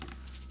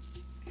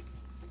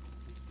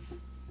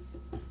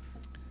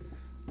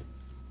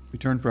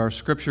turn for our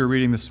scripture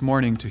reading this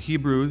morning to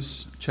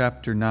Hebrews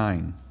chapter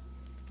 9.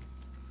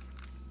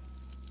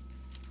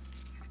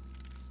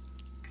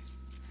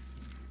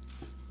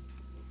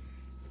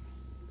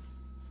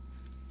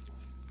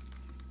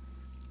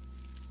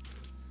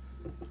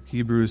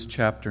 Hebrews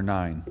chapter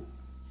 9.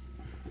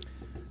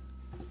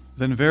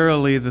 Then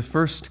verily the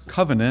first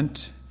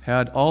covenant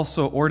had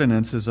also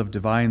ordinances of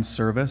divine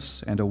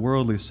service and a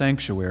worldly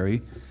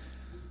sanctuary.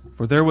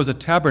 For there was a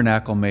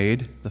tabernacle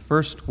made, the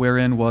first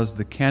wherein was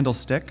the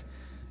candlestick,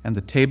 and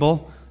the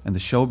table, and the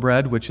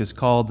showbread, which is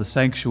called the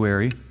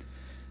sanctuary.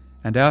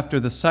 And after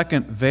the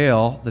second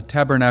veil, the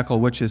tabernacle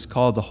which is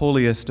called the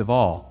holiest of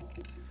all,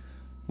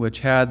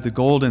 which had the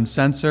golden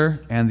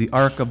censer and the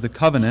ark of the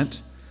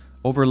covenant,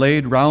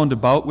 overlaid round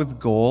about with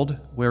gold,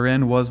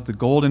 wherein was the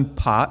golden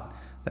pot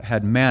that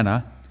had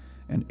manna,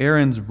 and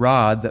Aaron's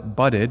rod that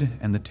budded,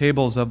 and the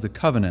tables of the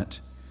covenant.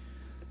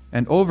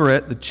 And over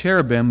it the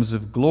cherubims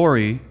of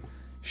glory,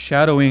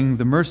 shadowing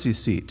the mercy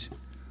seat,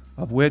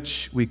 of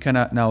which we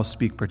cannot now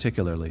speak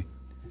particularly.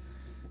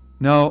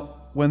 Now,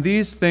 when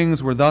these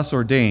things were thus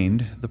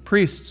ordained, the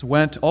priests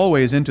went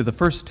always into the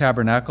first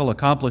tabernacle,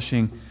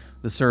 accomplishing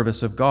the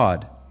service of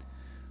God.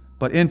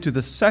 But into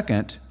the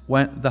second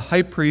went the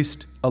high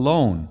priest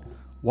alone,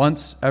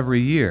 once every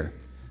year,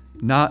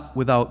 not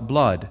without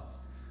blood,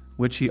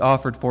 which he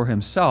offered for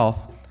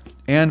himself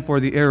and for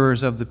the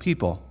errors of the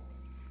people.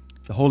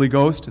 The Holy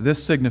Ghost,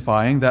 this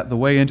signifying that the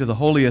way into the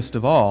holiest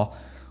of all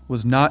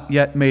was not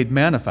yet made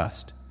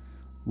manifest,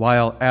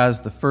 while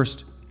as the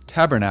first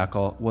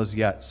tabernacle was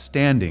yet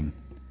standing,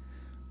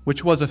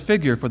 which was a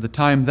figure for the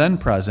time then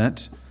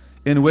present,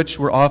 in which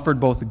were offered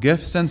both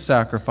gifts and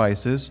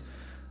sacrifices,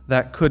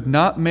 that could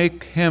not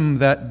make him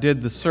that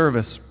did the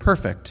service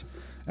perfect,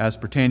 as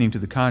pertaining to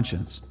the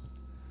conscience,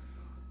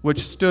 which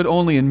stood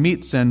only in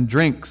meats and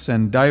drinks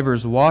and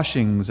divers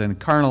washings and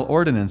carnal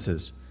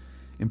ordinances,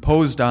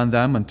 imposed on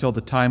them until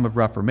the time of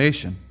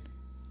Reformation.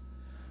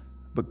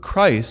 But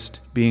Christ,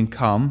 being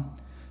come,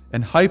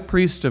 and high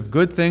priest of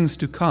good things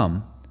to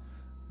come,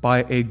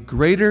 by a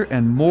greater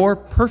and more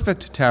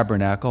perfect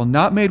tabernacle,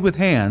 not made with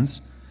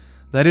hands,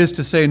 that is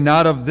to say,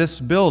 not of this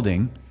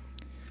building,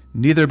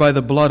 neither by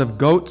the blood of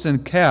goats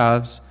and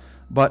calves,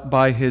 but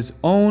by his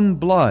own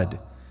blood,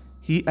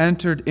 he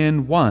entered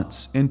in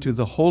once into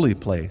the holy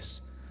place,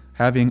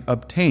 having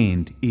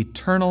obtained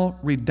eternal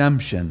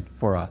redemption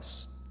for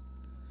us.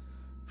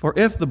 For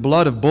if the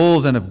blood of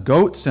bulls and of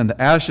goats and the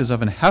ashes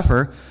of an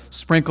heifer,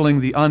 sprinkling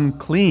the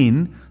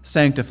unclean,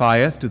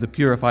 sanctifieth to the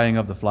purifying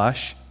of the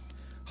flesh,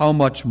 how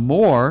much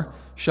more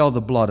shall the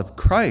blood of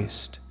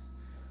Christ,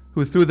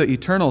 who through the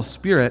eternal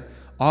Spirit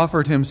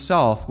offered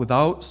himself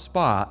without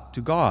spot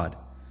to God,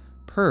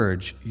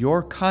 purge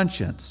your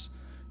conscience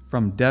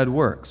from dead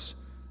works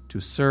to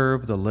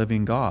serve the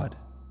living God?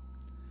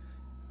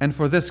 And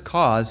for this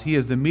cause he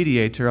is the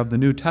mediator of the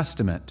New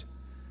Testament,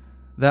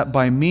 that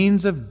by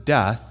means of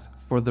death,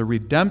 for the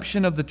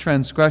redemption of the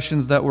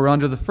transgressions that were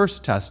under the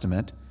first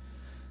testament,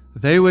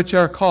 they which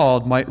are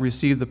called might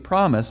receive the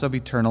promise of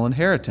eternal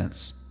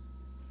inheritance.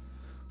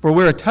 For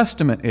where a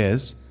testament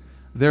is,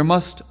 there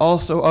must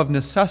also of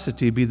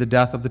necessity be the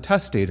death of the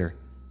testator.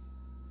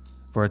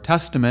 For a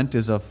testament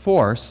is of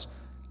force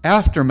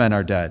after men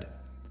are dead.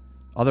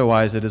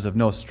 Otherwise it is of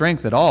no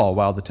strength at all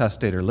while the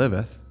testator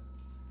liveth.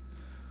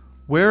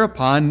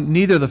 Whereupon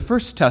neither the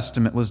first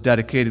testament was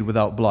dedicated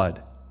without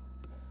blood.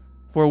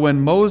 For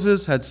when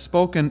Moses had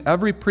spoken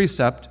every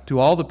precept to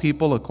all the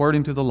people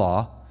according to the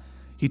law,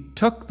 he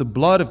took the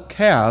blood of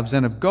calves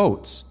and of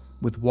goats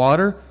with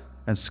water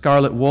and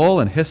scarlet wool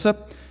and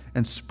hyssop,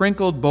 and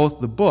sprinkled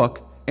both the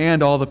book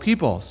and all the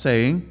people,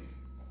 saying,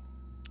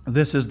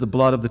 This is the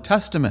blood of the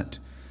testament,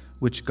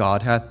 which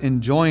God hath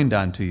enjoined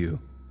unto you.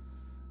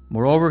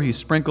 Moreover, he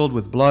sprinkled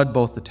with blood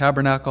both the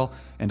tabernacle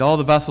and all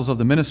the vessels of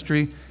the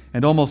ministry,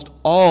 and almost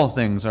all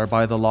things are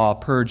by the law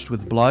purged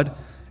with blood,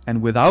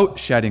 and without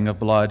shedding of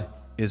blood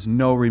is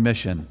no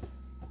remission.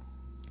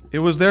 It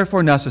was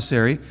therefore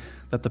necessary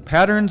that the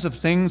patterns of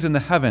things in the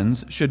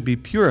heavens should be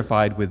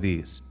purified with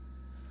these,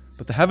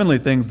 but the heavenly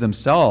things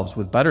themselves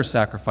with better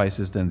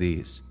sacrifices than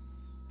these.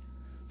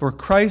 For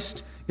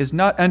Christ is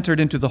not entered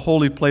into the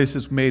holy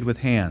places made with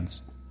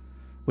hands,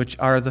 which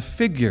are the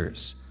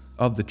figures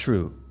of the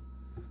true,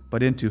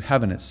 but into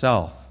heaven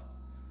itself,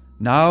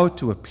 now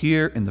to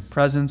appear in the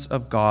presence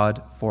of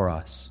God for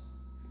us.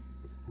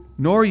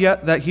 Nor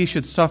yet that he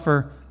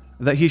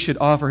should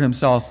offer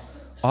himself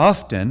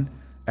often,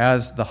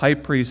 as the high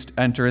priest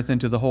entereth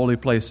into the holy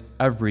place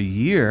every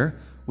year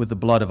with the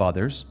blood of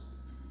others,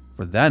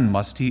 for then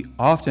must he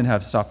often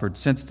have suffered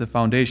since the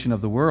foundation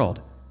of the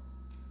world.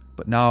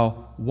 But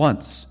now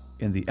once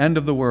in the end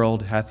of the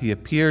world hath he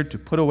appeared to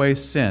put away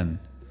sin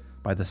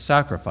by the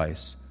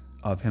sacrifice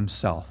of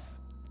himself.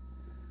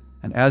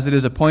 And as it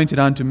is appointed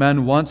unto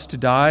men once to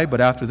die,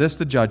 but after this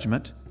the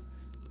judgment,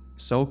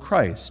 so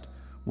Christ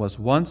was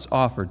once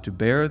offered to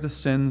bear the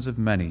sins of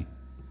many,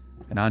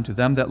 and unto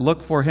them that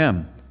look for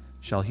him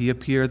shall he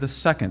appear the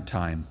second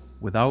time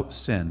without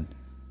sin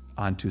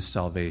unto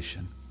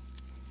salvation.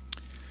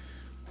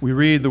 We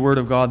read the word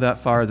of God that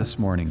far this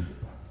morning.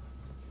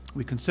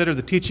 we consider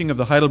the teaching of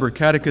the Heidelberg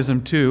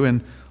Catechism 2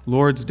 in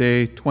Lord's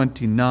Day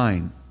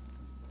 29.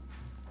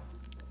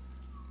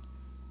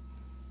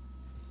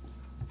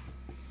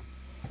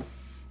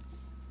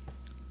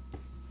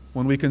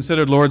 When we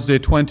considered Lord's Day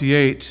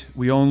 28,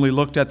 we only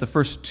looked at the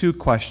first two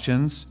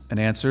questions and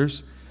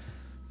answers.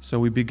 So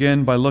we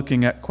begin by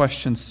looking at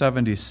question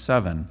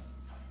 77.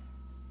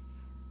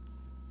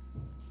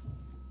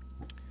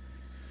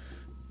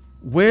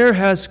 Where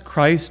has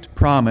Christ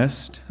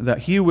promised that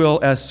he will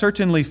as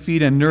certainly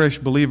feed and nourish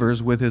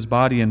believers with his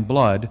body and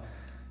blood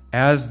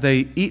as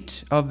they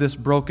eat of this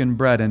broken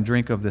bread and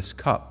drink of this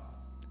cup?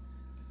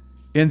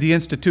 In the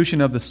institution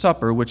of the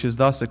supper, which is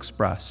thus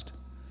expressed,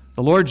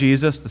 the Lord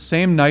Jesus, the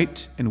same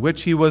night in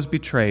which he was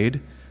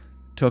betrayed,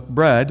 took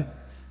bread,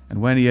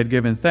 and when he had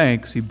given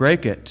thanks, he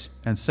brake it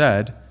and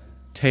said,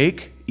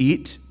 "Take,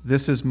 eat,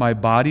 this is my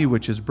body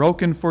which is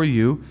broken for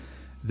you.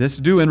 This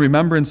do in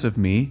remembrance of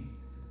me."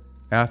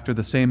 After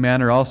the same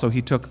manner also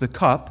he took the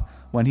cup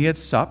when he had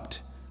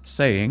supped,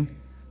 saying,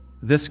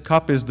 "This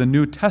cup is the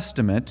New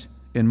Testament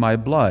in my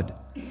blood.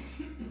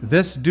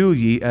 This do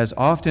ye as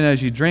often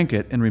as ye drink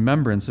it in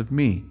remembrance of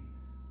me.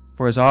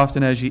 For as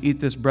often as ye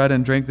eat this bread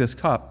and drink this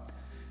cup,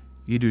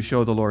 ye do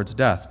show the Lord's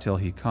death till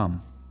he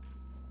come."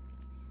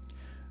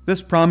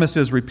 This promise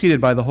is repeated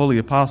by the Holy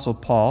Apostle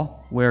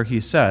Paul, where he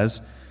says,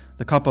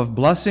 "The cup of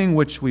blessing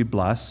which we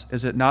bless,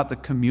 is it not the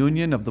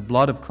communion of the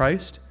blood of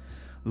Christ?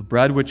 The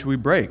bread which we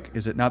break,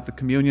 is it not the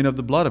communion of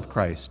the blood of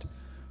Christ?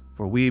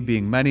 For we,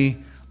 being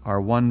many, are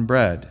one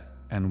bread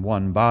and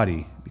one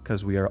body,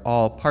 because we are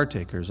all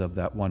partakers of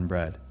that one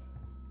bread."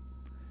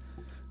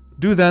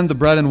 Do then the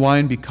bread and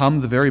wine become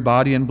the very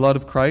body and blood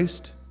of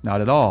Christ? Not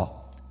at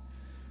all.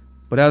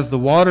 But as the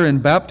water in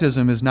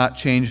baptism is not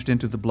changed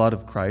into the blood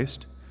of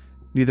Christ,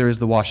 neither is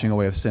the washing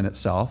away of sin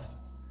itself,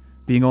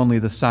 being only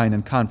the sign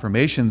and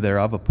confirmation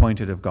thereof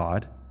appointed of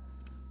God,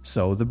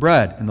 so the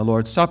bread in the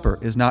Lord's Supper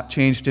is not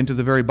changed into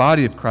the very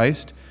body of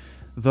Christ,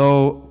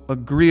 though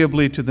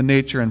agreeably to the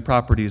nature and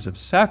properties of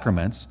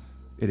sacraments,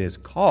 it is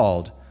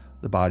called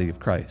the body of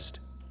Christ.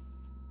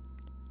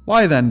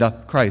 Why then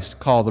doth Christ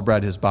call the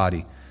bread his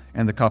body,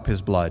 and the cup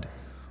his blood,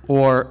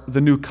 or the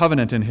new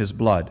covenant in his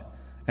blood,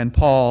 and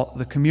Paul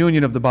the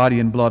communion of the body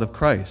and blood of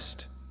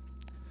Christ?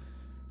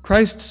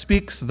 Christ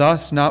speaks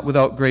thus not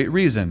without great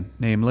reason,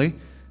 namely,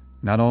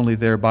 not only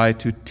thereby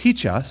to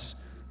teach us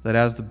that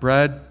as the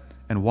bread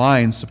and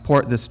wine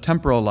support this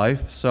temporal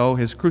life, so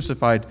his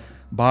crucified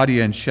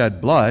body and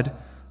shed blood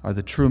are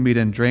the true meat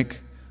and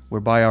drink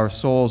whereby our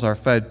souls are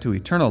fed to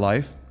eternal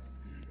life,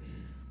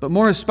 but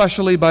more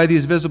especially by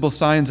these visible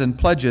signs and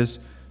pledges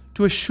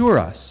to assure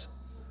us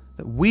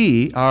that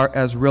we are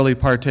as really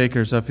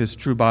partakers of his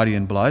true body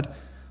and blood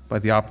by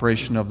the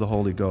operation of the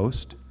Holy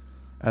Ghost,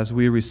 as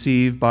we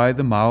receive by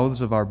the mouths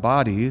of our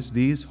bodies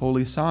these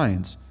holy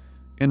signs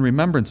in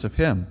remembrance of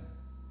him,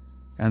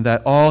 and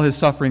that all his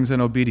sufferings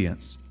and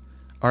obedience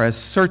are as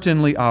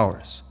certainly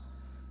ours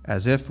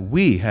as if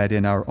we had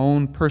in our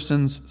own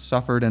persons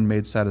suffered and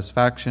made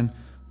satisfaction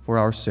for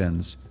our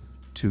sins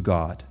to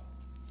God.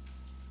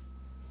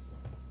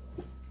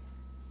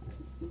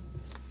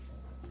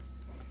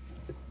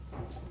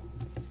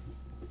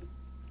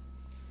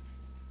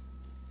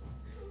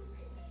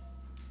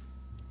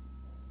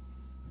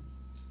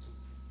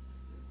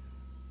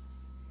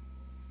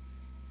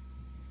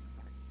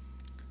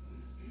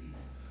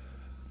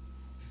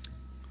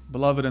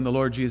 Beloved in the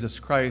Lord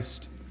Jesus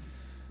Christ,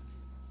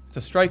 it's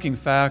a striking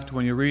fact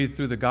when you read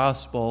through the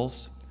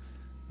Gospels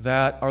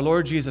that our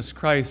Lord Jesus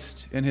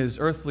Christ in his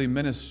earthly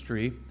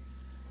ministry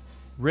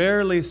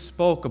rarely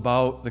spoke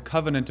about the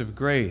covenant of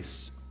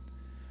grace,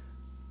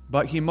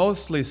 but he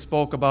mostly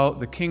spoke about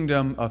the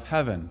kingdom of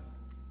heaven.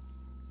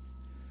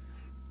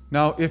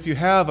 Now, if you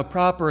have a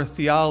proper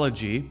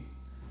theology,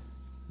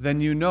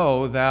 then you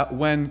know that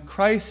when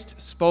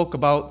Christ spoke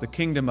about the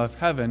kingdom of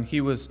heaven,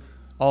 he was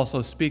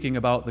also speaking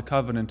about the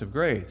covenant of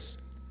grace,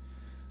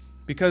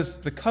 because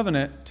the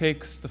covenant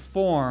takes the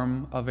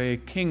form of a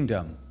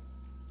kingdom.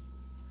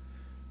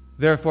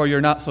 Therefore, you're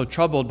not so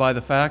troubled by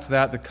the fact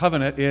that the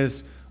covenant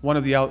is one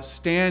of the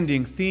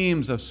outstanding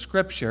themes of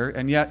Scripture,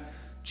 and yet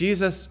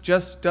Jesus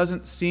just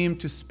doesn't seem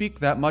to speak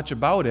that much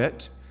about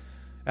it.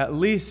 At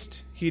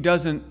least he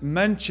doesn't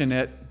mention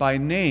it by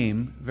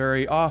name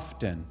very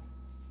often.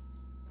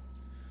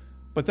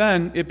 But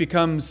then it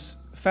becomes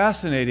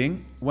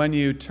fascinating when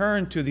you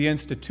turn to the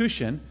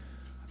institution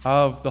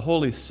of the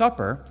Holy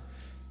Supper,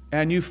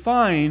 and you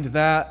find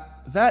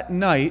that that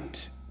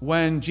night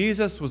when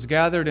Jesus was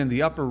gathered in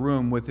the upper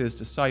room with his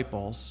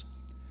disciples,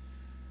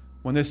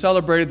 when they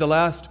celebrated the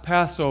last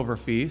Passover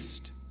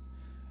feast,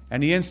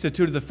 and he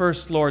instituted the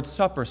first Lord's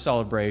Supper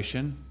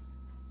celebration,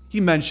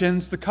 he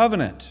mentions the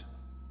covenant.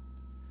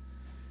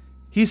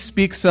 He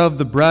speaks of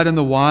the bread and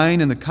the wine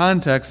in the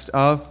context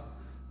of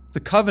the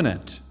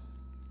covenant.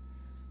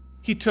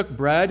 He took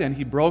bread and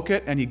he broke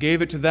it and he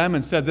gave it to them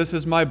and said, "This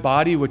is my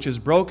body which is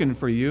broken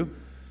for you.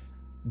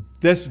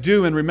 This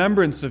do in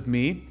remembrance of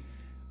me."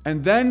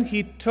 And then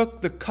he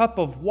took the cup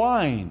of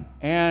wine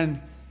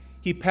and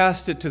he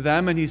passed it to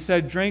them and he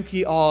said, "Drink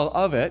ye all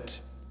of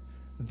it.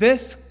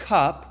 this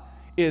cup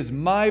is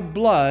my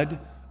blood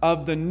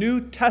of the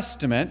New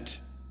Testament,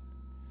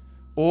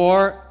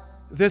 or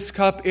this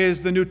cup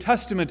is the New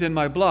Testament in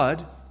my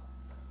blood,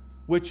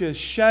 which is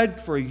shed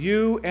for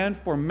you and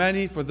for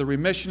many for the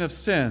remission of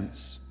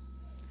sins.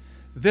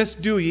 This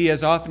do ye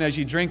as often as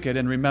ye drink it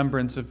in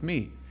remembrance of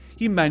me.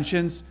 He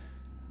mentions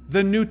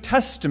the New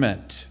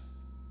Testament.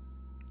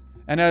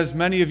 And as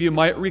many of you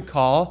might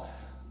recall,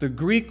 the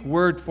Greek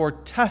word for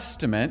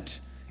testament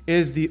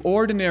is the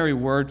ordinary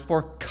word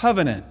for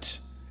covenant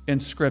in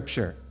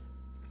Scripture.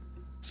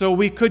 So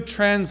we could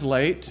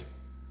translate,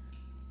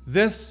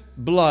 this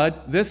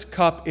blood, this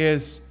cup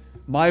is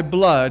my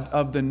blood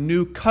of the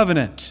new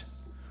covenant,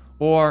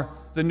 or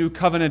the new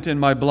covenant in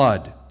my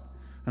blood.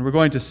 And we're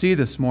going to see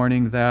this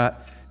morning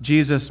that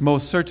Jesus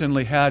most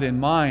certainly had in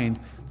mind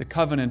the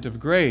covenant of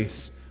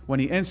grace when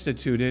he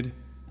instituted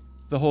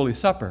the Holy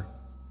Supper.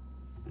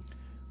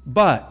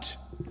 But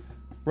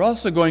we're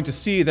also going to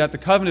see that the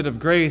covenant of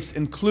grace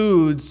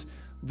includes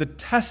the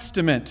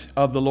testament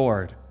of the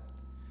Lord,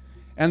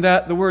 and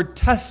that the word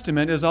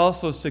testament is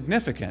also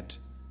significant.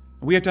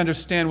 We have to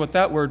understand what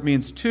that word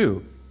means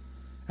too,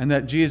 and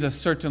that Jesus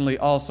certainly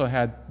also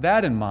had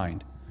that in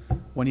mind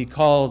when he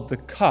called the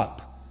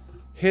cup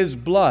his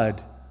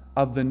blood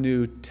of the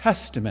New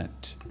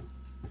Testament.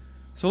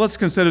 So let's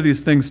consider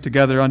these things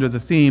together under the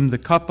theme, the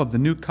cup of the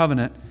new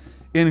covenant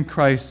in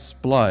Christ's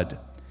blood.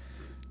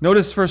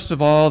 Notice, first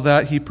of all,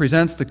 that he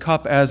presents the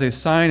cup as a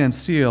sign and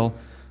seal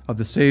of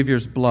the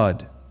Savior's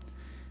blood.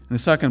 In the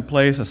second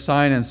place, a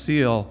sign and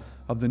seal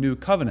of the new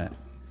covenant.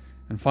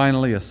 And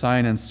finally, a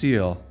sign and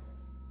seal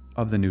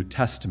of the New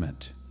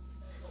Testament.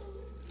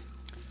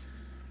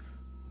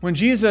 When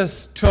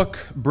Jesus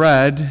took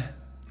bread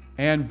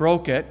and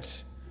broke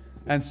it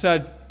and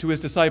said to his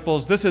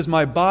disciples, "This is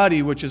my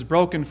body which is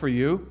broken for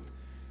you,"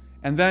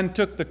 and then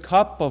took the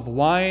cup of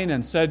wine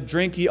and said,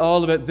 "Drink ye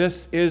all of it,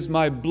 this is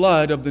my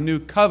blood of the new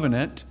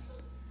covenant,"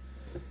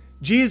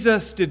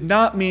 Jesus did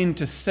not mean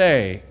to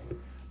say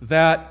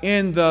that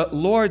in the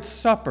Lord's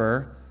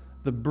Supper,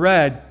 the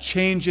bread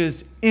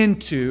changes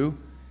into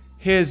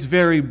his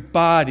very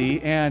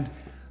body and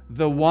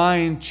the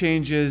wine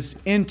changes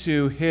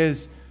into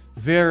his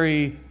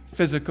very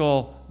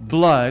physical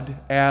blood,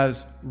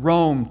 as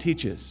Rome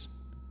teaches.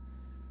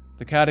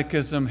 The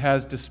Catechism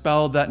has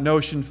dispelled that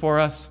notion for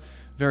us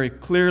very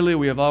clearly.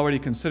 We have already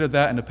considered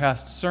that in a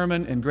past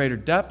sermon in greater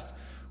depth.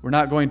 We're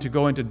not going to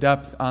go into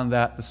depth on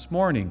that this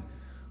morning,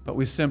 but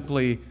we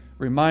simply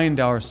remind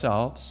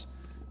ourselves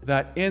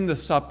that in the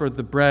supper,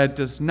 the bread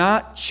does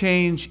not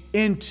change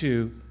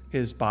into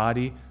his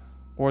body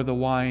or the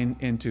wine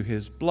into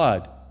his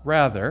blood.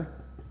 Rather,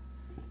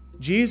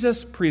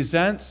 Jesus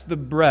presents the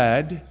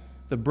bread,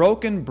 the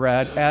broken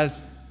bread,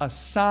 as a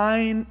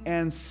sign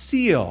and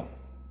seal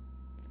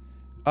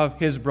of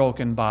his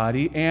broken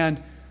body,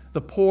 and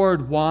the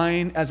poured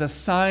wine as a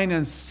sign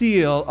and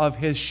seal of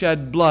his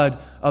shed blood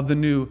of the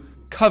new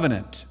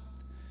covenant.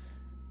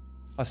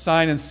 A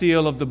sign and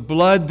seal of the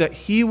blood that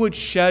he would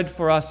shed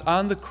for us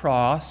on the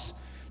cross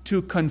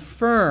to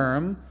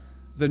confirm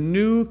the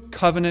new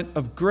covenant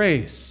of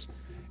grace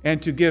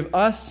and to give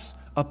us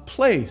a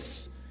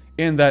place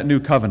in that new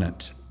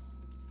covenant.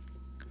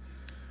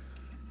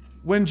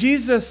 When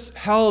Jesus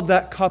held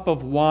that cup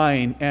of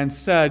wine and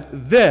said,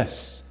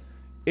 "This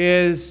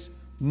is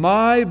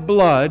my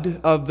blood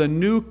of the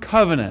new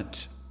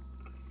covenant,"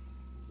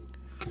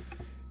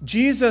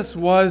 Jesus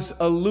was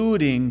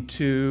alluding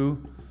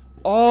to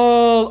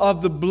all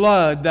of the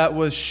blood that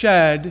was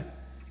shed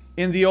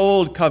in the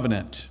old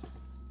covenant.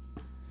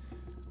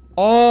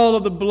 All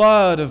of the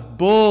blood of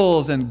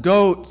bulls and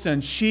goats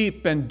and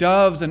sheep and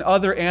doves and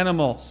other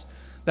animals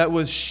that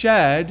was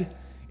shed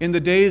in the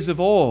days of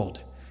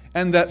old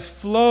and that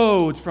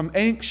flowed from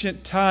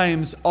ancient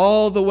times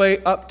all the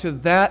way up to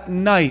that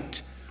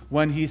night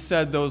when he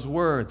said those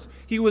words.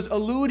 He was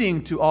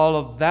alluding to all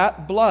of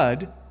that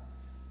blood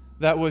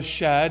that was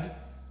shed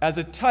as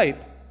a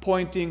type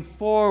pointing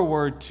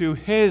forward to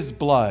his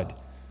blood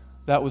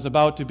that was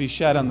about to be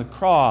shed on the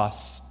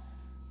cross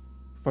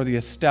for the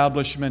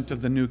establishment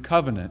of the new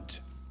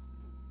covenant.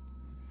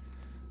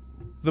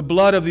 The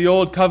blood of the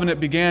old covenant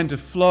began to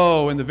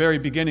flow in the very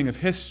beginning of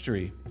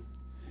history.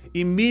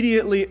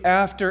 Immediately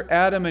after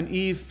Adam and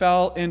Eve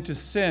fell into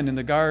sin in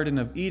the Garden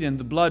of Eden,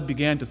 the blood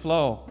began to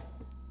flow.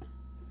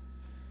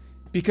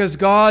 Because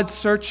God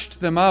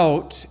searched them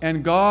out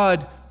and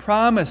God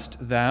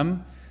promised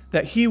them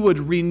that he would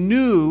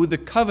renew the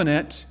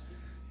covenant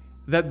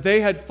that they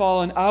had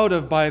fallen out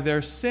of by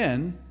their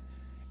sin,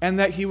 and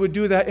that he would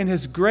do that in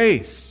his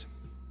grace.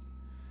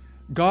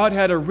 God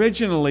had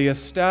originally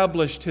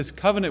established his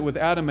covenant with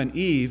Adam and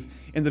Eve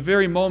in the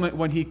very moment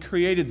when he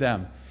created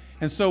them.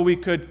 And so we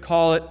could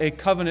call it a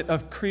covenant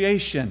of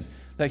creation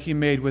that he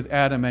made with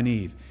Adam and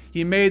Eve.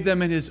 He made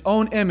them in his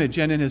own image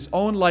and in his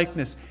own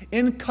likeness,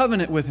 in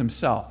covenant with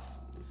himself.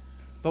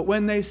 But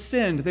when they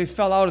sinned, they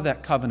fell out of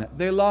that covenant.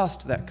 They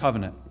lost that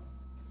covenant.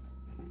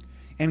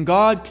 And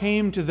God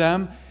came to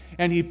them,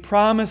 and he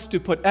promised to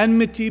put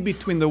enmity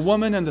between the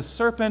woman and the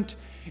serpent,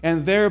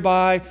 and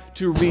thereby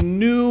to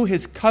renew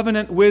his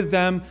covenant with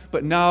them,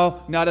 but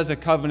now not as a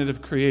covenant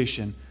of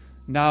creation.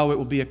 Now it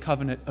will be a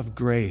covenant of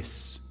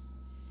grace.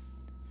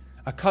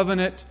 A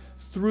covenant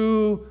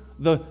through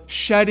the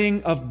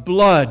shedding of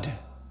blood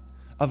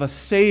of a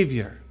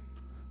Savior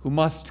who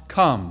must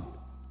come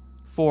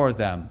for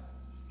them.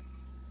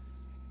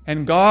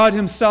 And God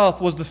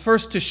himself was the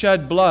first to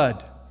shed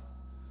blood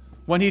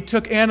when he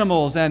took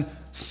animals and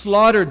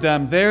slaughtered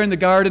them there in the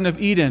Garden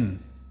of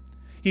Eden.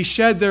 He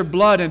shed their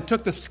blood and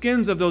took the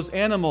skins of those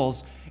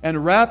animals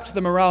and wrapped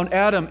them around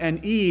Adam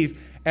and Eve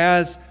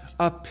as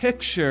a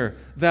picture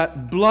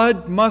that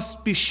blood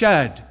must be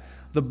shed.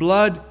 The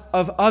blood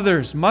of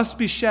others must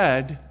be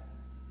shed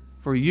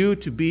for you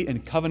to be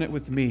in covenant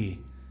with me,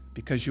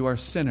 because you are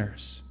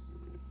sinners.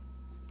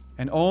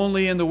 And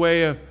only in the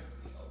way of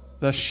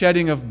the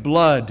shedding of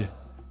blood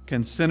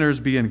can sinners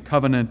be in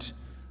covenant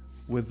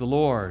with the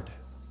Lord.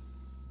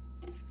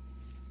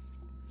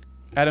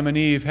 Adam and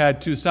Eve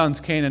had two sons,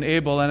 Cain and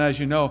Abel, and as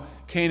you know,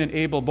 Cain and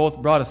Abel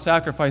both brought a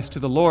sacrifice to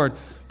the Lord,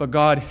 but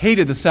God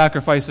hated the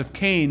sacrifice of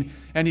Cain,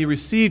 and he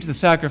received the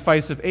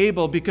sacrifice of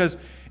Abel because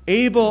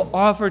Abel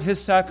offered his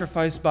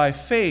sacrifice by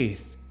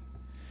faith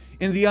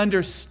in the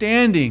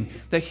understanding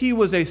that he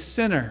was a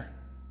sinner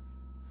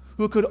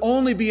who could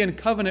only be in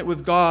covenant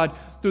with God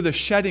through the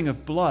shedding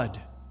of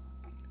blood.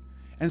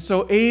 And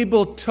so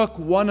Abel took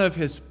one of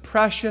his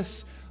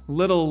precious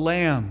little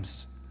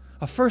lambs,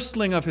 a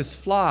firstling of his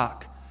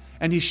flock,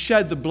 and he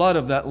shed the blood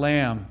of that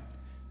lamb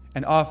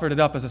and offered it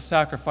up as a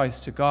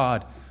sacrifice to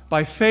God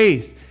by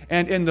faith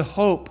and in the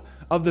hope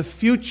of the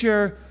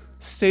future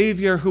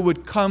Savior who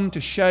would come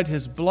to shed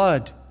his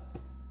blood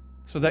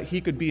so that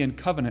he could be in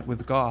covenant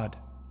with God.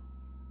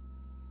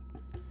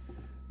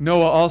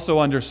 Noah also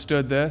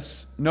understood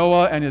this.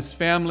 Noah and his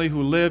family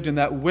who lived in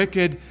that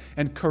wicked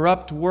and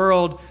corrupt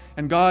world,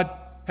 and God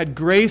had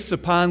grace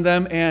upon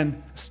them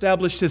and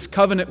established his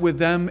covenant with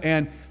them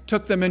and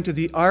took them into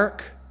the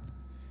ark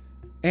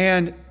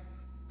and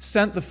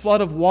sent the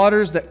flood of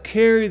waters that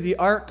carried the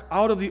ark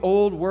out of the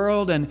old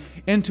world and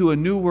into a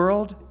new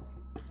world.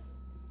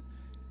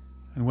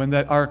 And when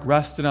that ark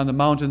rested on the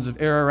mountains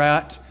of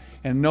Ararat,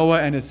 and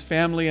Noah and his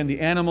family and the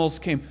animals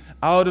came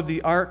out of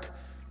the ark,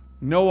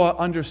 Noah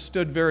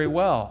understood very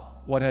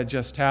well what had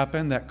just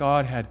happened, that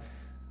God had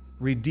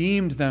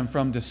redeemed them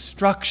from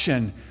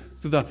destruction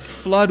through the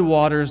flood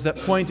waters that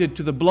pointed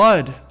to the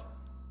blood.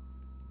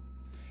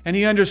 And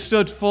he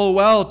understood full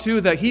well, too,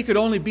 that he could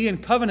only be in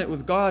covenant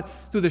with God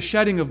through the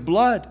shedding of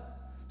blood.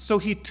 So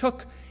he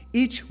took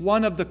each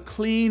one of the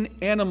clean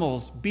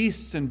animals,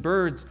 beasts and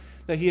birds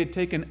that he had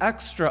taken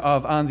extra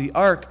of on the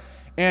ark,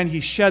 and he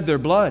shed their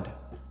blood.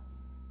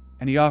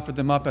 And he offered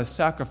them up as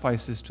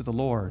sacrifices to the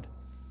Lord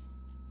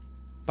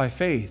by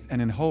faith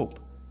and in hope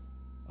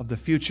of the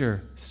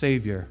future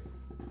Savior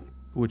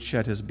who would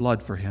shed his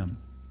blood for him.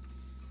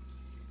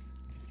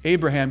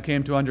 Abraham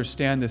came to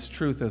understand this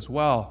truth as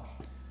well.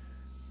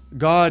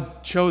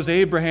 God chose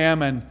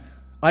Abraham and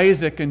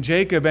Isaac and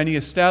Jacob, and he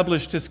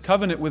established his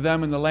covenant with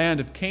them in the land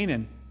of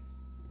Canaan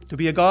to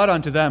be a God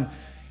unto them,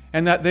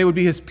 and that they would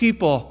be his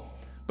people.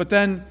 But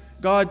then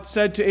God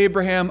said to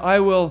Abraham, I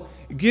will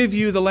give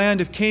you the land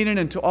of Canaan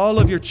and to all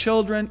of your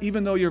children,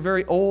 even though you're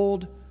very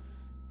old.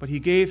 But he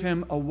gave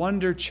him a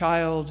wonder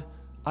child,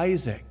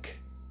 Isaac.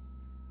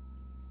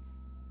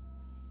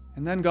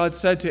 And then God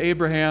said to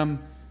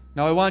Abraham,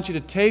 now I want you to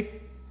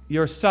take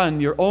your son,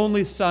 your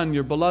only son,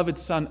 your beloved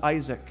son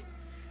Isaac,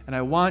 and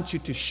I want you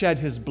to shed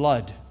his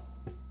blood.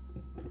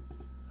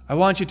 I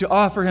want you to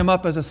offer him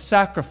up as a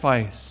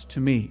sacrifice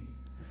to me.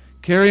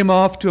 Carry him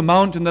off to a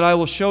mountain that I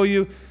will show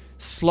you,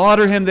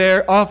 slaughter him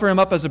there, offer him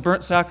up as a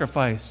burnt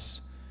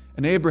sacrifice.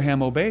 And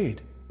Abraham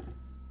obeyed.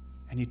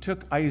 And he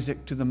took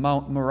Isaac to the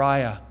Mount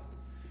Moriah.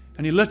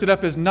 And he lifted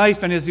up his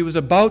knife, and as he was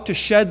about to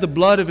shed the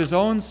blood of his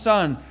own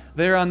son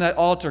there on that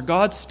altar,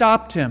 God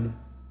stopped him.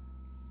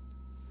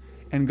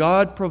 And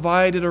God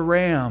provided a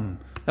ram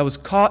that was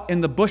caught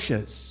in the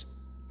bushes.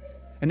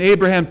 And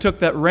Abraham took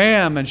that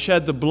ram and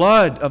shed the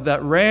blood of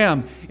that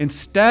ram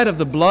instead of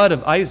the blood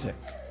of Isaac.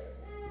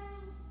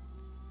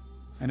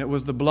 And it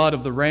was the blood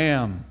of the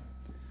ram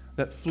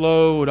that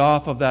flowed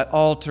off of that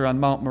altar on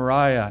Mount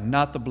Moriah,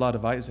 not the blood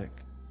of Isaac.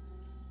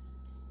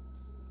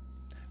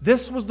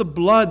 This was the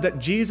blood that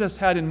Jesus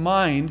had in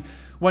mind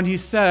when he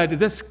said,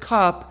 this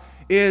cup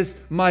is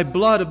my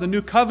blood of the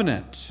new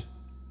covenant,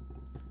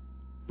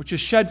 which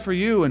is shed for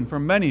you and for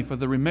many for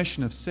the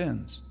remission of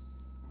sins.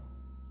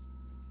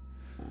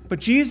 But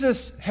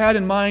Jesus had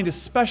in mind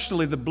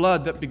especially the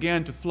blood that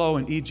began to flow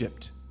in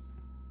Egypt.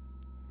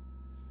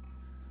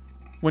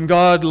 When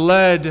God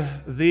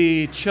led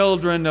the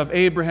children of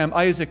Abraham,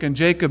 Isaac, and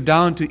Jacob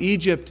down to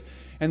Egypt,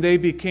 and they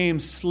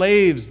became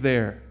slaves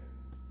there,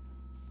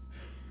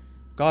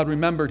 God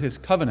remembered his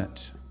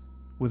covenant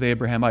with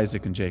Abraham,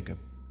 Isaac, and Jacob.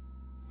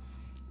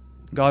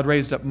 God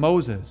raised up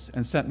Moses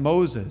and sent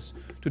Moses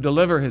to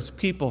deliver his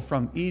people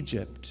from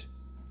Egypt.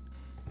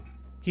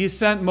 He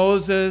sent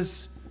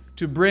Moses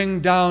to bring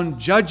down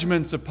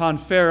judgments upon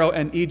Pharaoh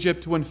and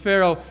Egypt when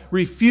Pharaoh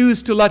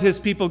refused to let his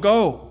people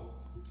go.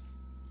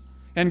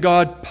 And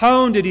God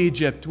pounded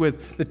Egypt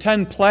with the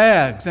 10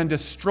 plagues and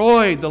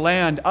destroyed the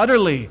land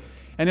utterly.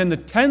 And in the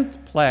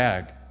 10th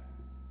plague,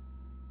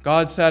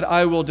 God said,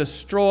 I will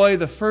destroy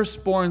the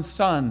firstborn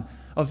son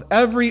of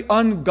every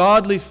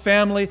ungodly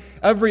family,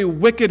 every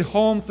wicked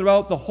home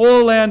throughout the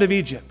whole land of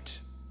Egypt.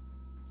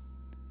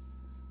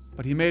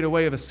 But he made a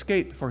way of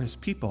escape for his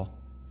people.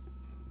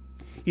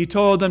 He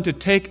told them to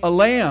take a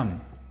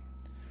lamb,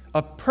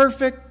 a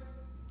perfect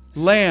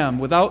lamb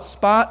without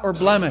spot or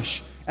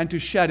blemish, and to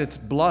shed its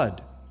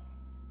blood,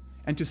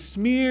 and to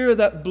smear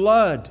that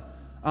blood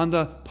on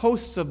the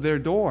posts of their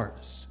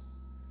doors.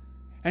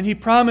 And he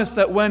promised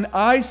that when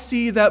I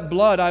see that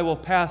blood, I will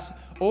pass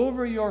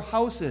over your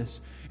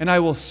houses, and I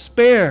will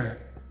spare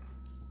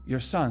your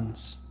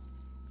sons.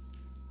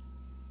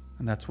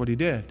 And that's what he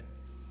did.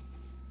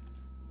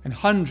 And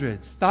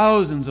hundreds,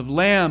 thousands of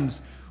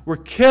lambs were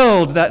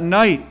killed that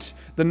night,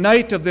 the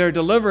night of their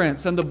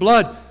deliverance, and the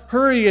blood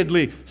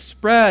hurriedly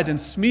spread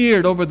and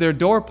smeared over their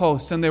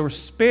doorposts, and they were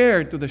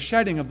spared through the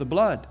shedding of the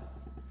blood.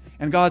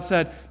 And God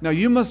said, now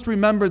you must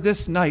remember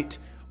this night.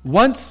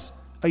 Once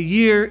a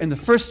year, in the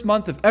first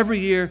month of every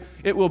year,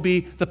 it will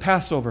be the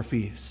Passover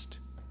feast.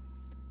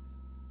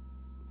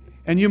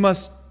 And you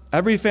must,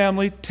 every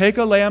family, take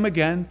a lamb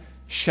again,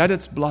 shed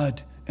its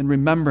blood in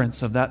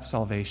remembrance of that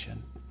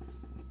salvation.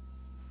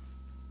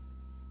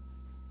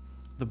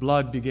 The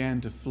blood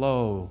began to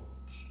flow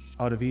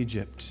out of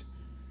Egypt.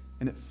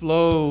 And it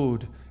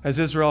flowed as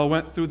Israel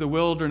went through the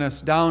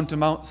wilderness down to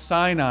Mount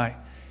Sinai.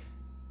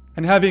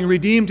 And having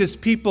redeemed his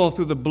people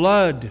through the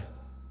blood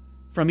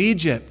from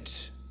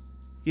Egypt,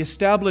 he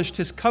established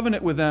his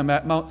covenant with them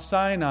at Mount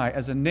Sinai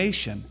as a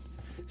nation.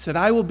 He said,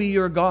 I will be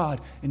your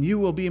God, and you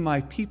will be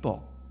my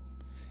people.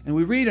 And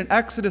we read in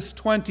Exodus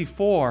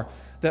 24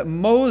 that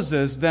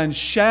Moses then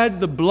shed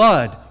the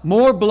blood,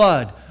 more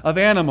blood of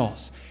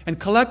animals, and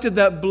collected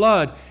that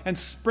blood and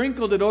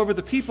sprinkled it over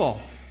the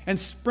people, and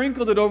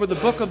sprinkled it over the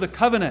book of the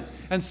covenant,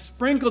 and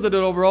sprinkled it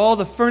over all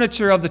the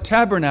furniture of the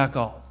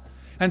tabernacle,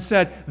 and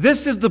said,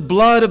 this is the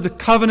blood of the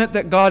covenant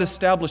that God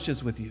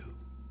establishes with you.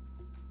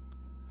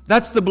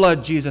 That's the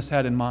blood Jesus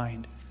had in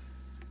mind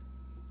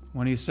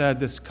when he said,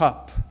 this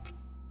cup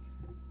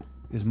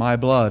is my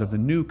blood of the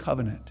new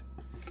covenant.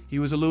 He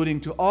was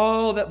alluding to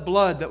all that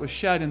blood that was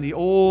shed in the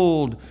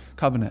old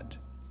covenant.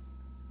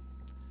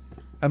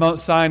 At Mount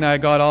Sinai,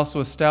 God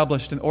also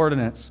established an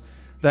ordinance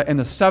that in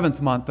the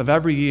 7th month of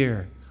every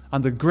year,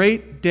 on the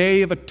great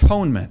day of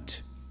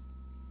atonement,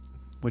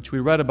 which we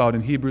read about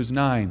in Hebrews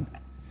 9,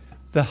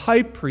 the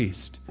high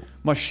priest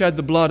must shed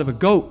the blood of a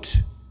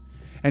goat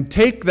and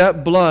take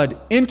that blood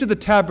into the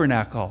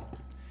tabernacle,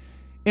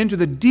 into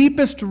the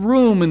deepest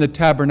room in the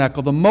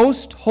tabernacle, the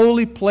most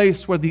holy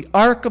place where the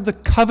Ark of the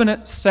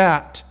Covenant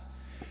sat,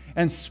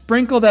 and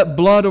sprinkle that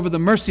blood over the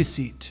mercy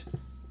seat.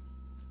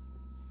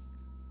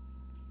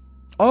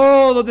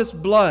 All of this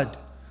blood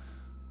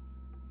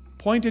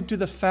pointed to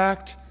the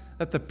fact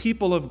that the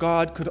people of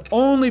God could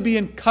only be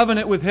in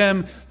covenant with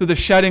him through the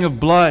shedding of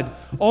blood,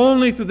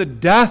 only through the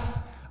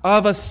death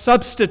of a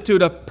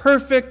substitute, a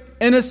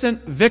perfect,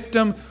 innocent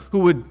victim who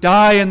would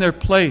die in their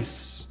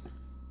place.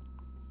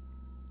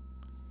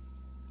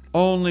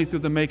 Only through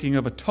the making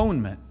of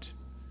atonement,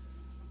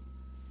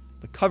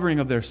 the covering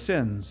of their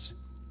sins,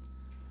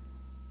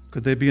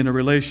 could they be in a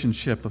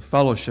relationship of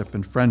fellowship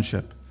and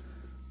friendship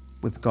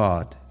with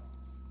God.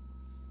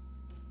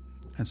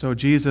 And so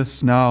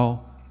Jesus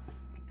now,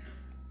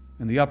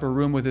 in the upper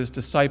room with his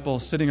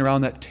disciples, sitting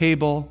around that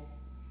table,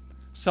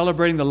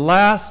 celebrating the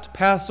last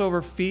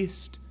Passover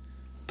feast,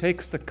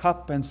 takes the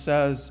cup and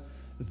says,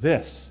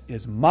 this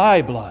is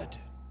my blood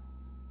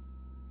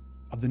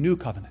of the new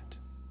covenant,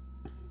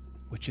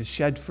 which is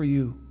shed for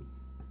you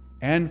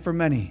and for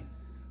many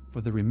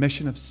for the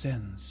remission of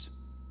sins.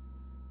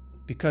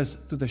 Because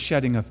through the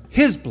shedding of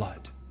his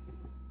blood,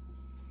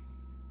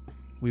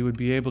 we would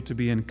be able to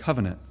be in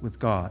covenant with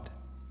God.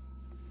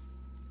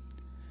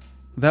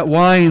 That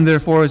wine,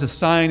 therefore, is a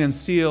sign and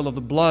seal of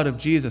the blood of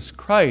Jesus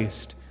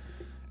Christ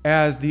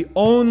as the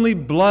only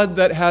blood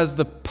that has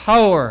the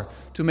power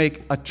to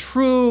make a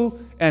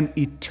true and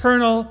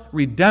eternal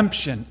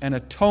redemption and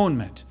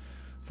atonement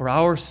for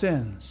our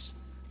sins.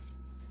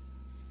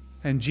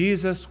 And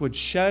Jesus would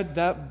shed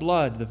that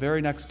blood the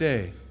very next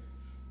day.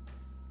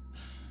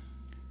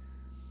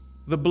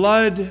 The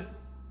blood,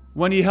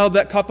 when he held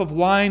that cup of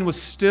wine,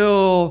 was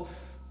still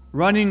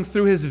running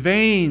through his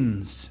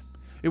veins.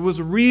 It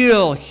was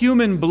real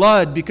human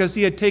blood because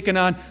he had taken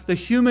on the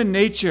human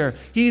nature.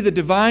 He, the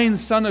divine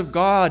Son of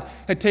God,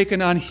 had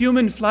taken on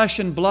human flesh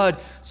and blood,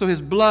 so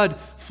his blood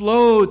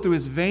flowed through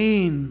his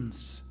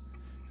veins.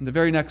 And the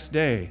very next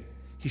day,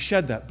 he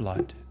shed that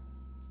blood.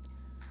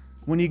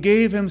 When he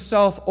gave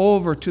himself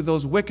over to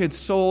those wicked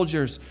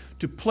soldiers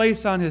to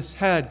place on his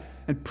head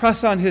and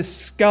press on his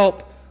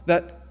scalp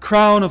that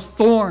crown of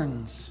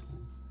thorns,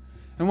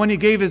 and when he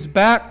gave his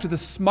back to the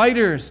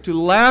smiters to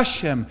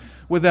lash him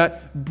with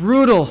that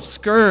brutal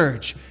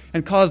scourge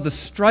and caused the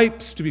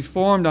stripes to be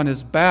formed on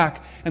his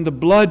back and the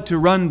blood to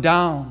run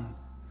down,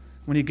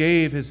 when he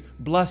gave his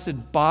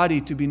blessed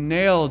body to be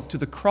nailed to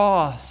the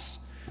cross,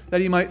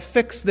 that he might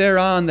fix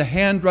thereon the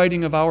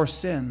handwriting of our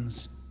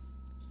sins.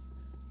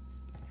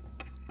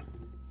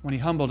 When he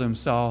humbled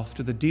himself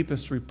to the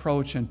deepest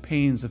reproach and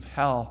pains of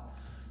hell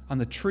on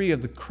the tree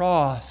of the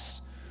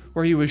cross,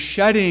 where he was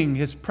shedding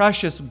his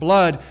precious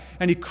blood,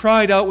 and he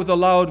cried out with a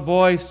loud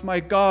voice, my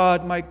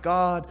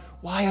God,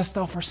 why hast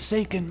thou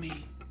forsaken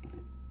me?"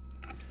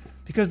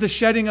 Because the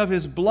shedding of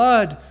his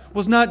blood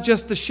was not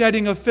just the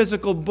shedding of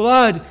physical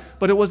blood,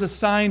 but it was a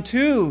sign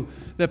too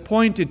that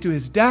pointed to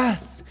his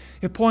death.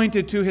 It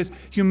pointed to his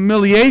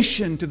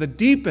humiliation, to the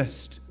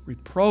deepest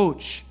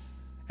reproach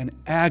and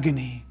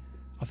agony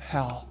of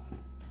hell.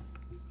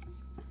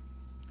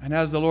 And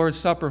as the Lord's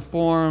Supper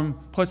form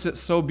puts it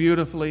so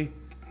beautifully,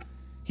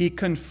 he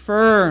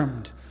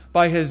confirmed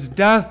by his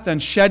death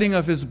and shedding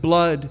of his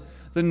blood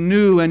the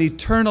new and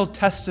eternal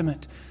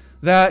testament,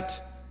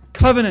 that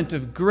covenant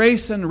of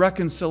grace and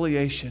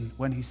reconciliation,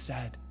 when he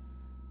said,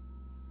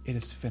 "It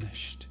is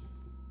finished."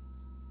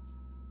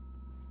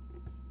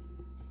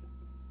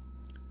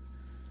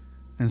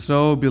 And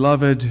so,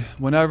 beloved,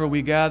 whenever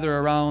we gather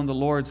around the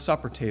Lord's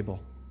Supper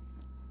table,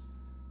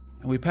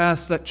 and we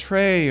pass that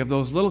tray of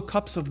those little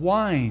cups of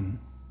wine,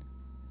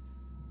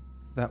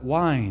 that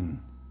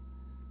wine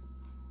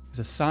is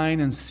a sign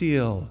and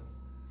seal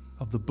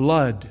of the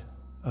blood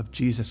of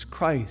Jesus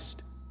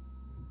Christ,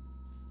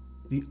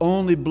 the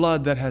only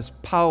blood that has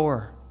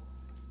power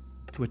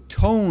to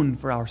atone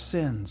for our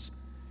sins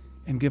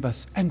and give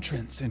us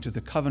entrance into the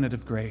covenant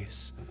of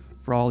grace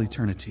for all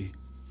eternity.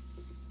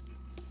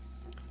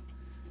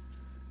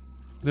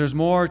 There's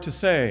more to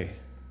say.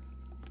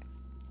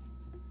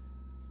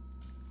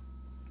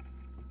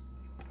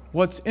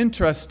 What's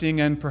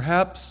interesting and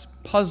perhaps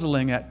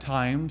puzzling at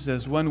times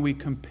is when we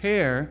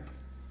compare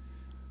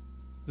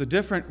the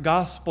different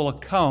gospel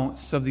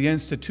accounts of the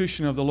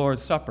institution of the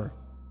Lord's Supper.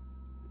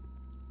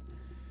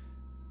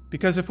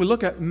 Because if we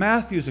look at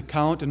Matthew's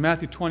account in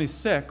Matthew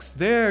 26,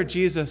 there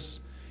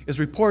Jesus is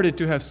reported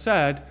to have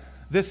said,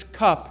 "This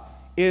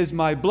cup is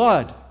my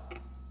blood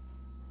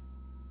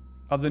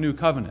of the new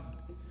covenant."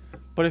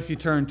 But if you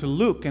turn to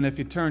Luke and if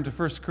you turn to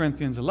 1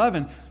 Corinthians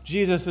 11,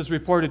 Jesus is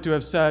reported to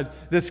have said,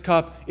 "This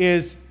cup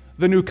is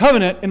the new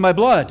covenant in my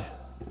blood."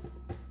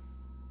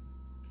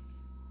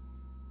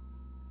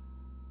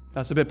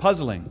 That's a bit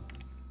puzzling.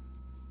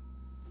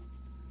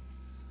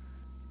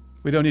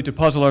 We don't need to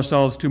puzzle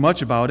ourselves too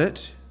much about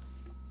it.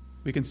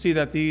 We can see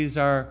that these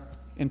are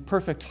in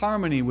perfect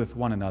harmony with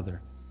one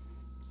another,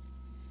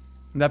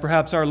 and that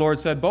perhaps our Lord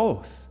said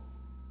both.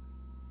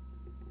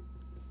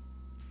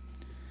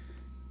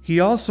 He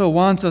also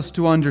wants us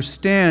to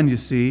understand, you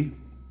see,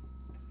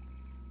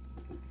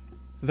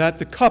 that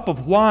the cup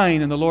of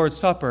wine in the Lord's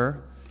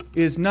Supper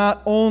is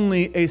not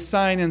only a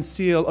sign and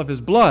seal of his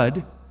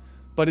blood,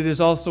 but it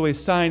is also a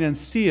sign and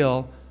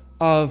seal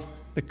of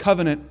the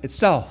covenant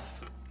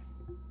itself.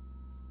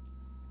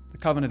 The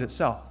covenant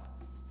itself.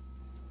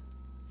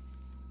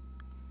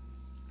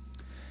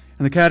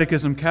 And the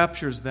Catechism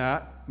captures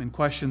that in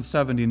question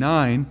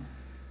 79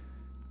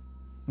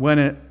 when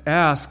it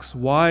asks,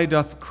 "Why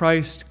doth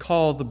Christ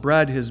call the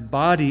bread his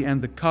body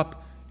and the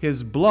cup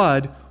his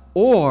blood,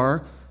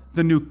 or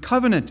the new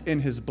covenant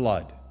in his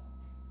blood?"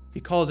 He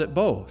calls it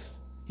both.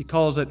 He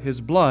calls it his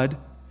blood,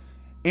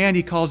 and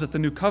he calls it the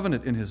new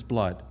covenant in his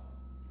blood.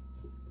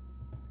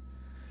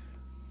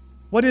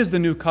 What is the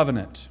new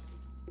covenant?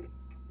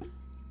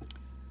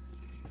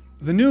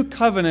 The new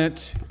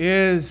covenant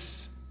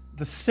is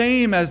the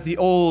same as the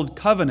old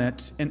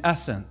covenant in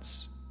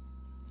essence.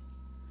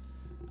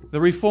 The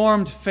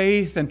Reformed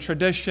faith and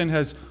tradition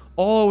has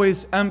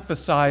always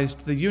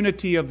emphasized the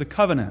unity of the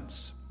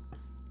covenants.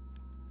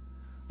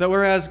 That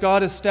whereas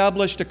God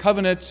established a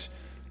covenant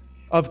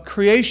of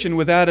creation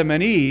with Adam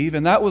and Eve,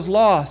 and that was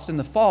lost in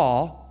the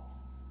fall,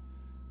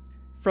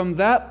 from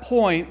that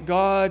point,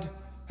 God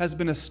has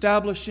been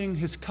establishing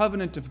his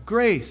covenant of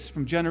grace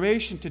from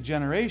generation to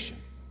generation.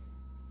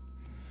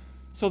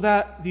 So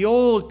that the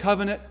old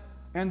covenant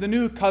and the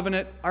new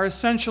covenant are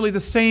essentially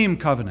the same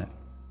covenant.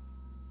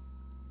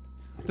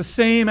 The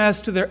same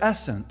as to their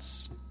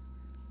essence.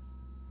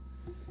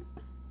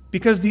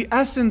 Because the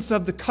essence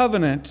of the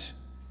covenant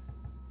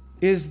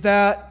is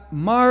that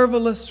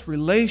marvelous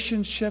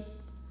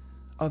relationship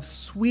of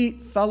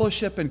sweet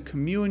fellowship and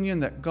communion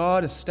that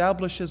God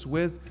establishes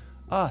with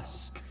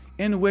us,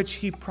 in which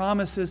he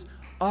promises,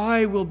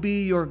 "I will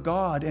be your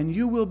God and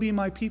you will be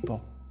my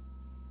people."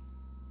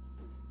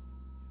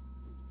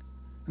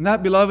 And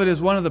that, beloved,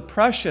 is one of the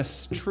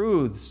precious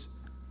truths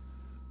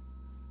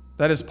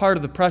that is part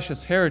of the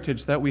precious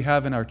heritage that we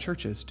have in our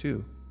churches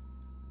too.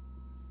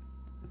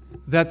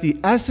 That the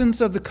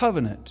essence of the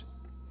covenant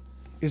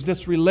is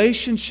this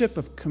relationship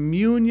of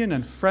communion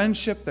and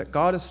friendship that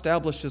God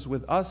establishes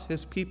with us,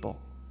 his people,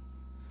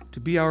 to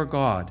be our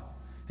God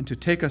and to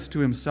take us to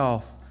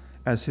himself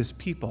as his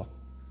people.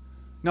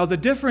 Now, the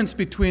difference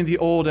between the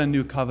old and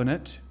new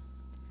covenant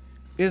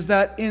is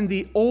that in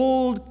the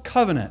old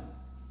covenant,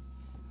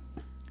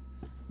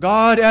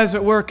 God, as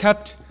it were,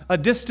 kept a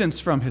distance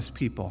from his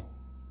people.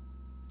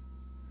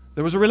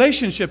 There was a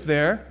relationship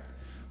there,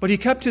 but he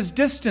kept his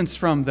distance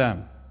from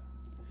them.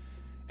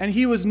 And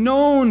he was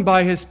known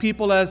by his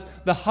people as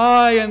the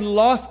high and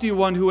lofty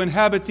one who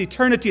inhabits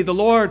eternity, the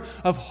Lord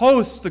of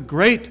hosts, the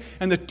great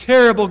and the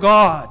terrible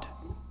God.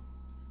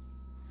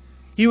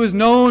 He was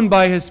known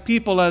by his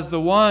people as the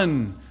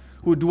one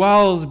who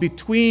dwells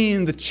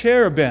between the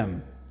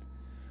cherubim,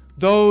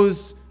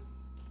 those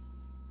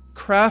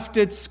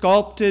crafted,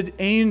 sculpted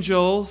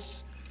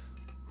angels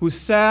who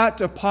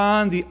sat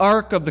upon the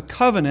Ark of the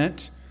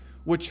Covenant,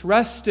 which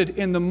rested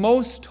in the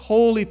most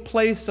holy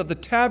place of the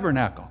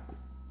tabernacle.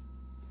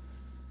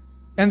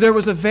 And there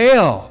was a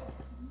veil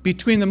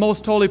between the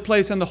most holy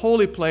place and the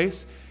holy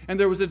place, and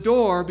there was a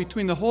door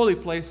between the holy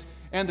place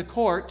and the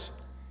court,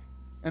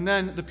 and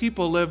then the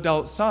people lived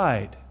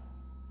outside.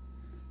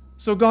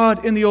 So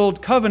God, in the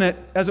Old Covenant,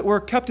 as it were,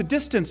 kept a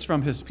distance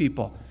from his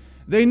people.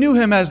 They knew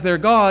him as their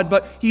God,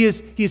 but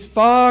he's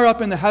far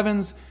up in the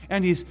heavens,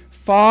 and he's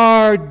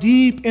far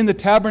deep in the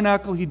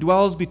tabernacle. He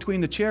dwells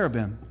between the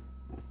cherubim.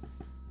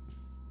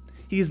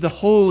 He's the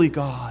holy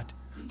God,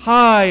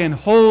 high and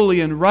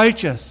holy and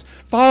righteous,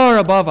 far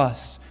above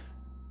us.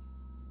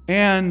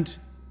 And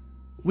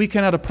we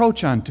cannot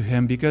approach unto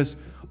him because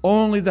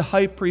only the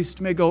high priest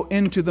may go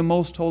into the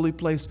most holy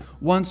place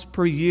once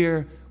per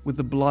year with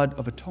the blood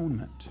of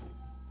atonement.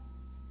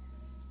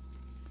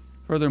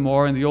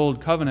 Furthermore, in the Old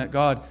Covenant,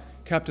 God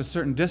kept a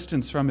certain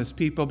distance from his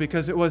people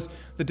because it was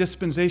the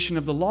dispensation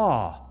of the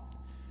law.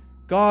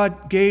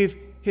 God gave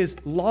his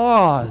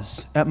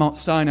laws at Mount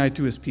Sinai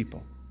to his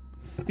people.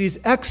 These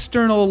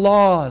external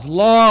laws,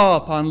 law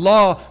upon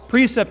law,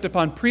 precept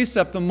upon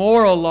precept, the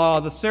moral law,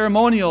 the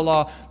ceremonial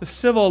law, the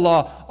civil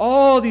law,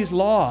 all these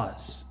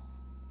laws.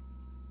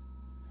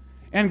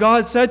 And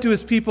God said to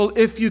his people,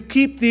 if you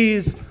keep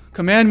these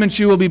commandments,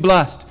 you will be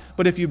blessed.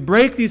 But if you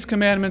break these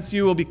commandments,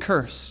 you will be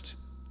cursed.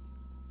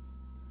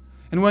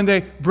 And when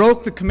they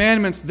broke the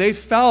commandments, they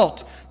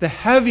felt the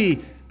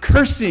heavy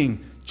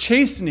cursing,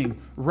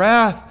 chastening,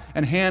 wrath,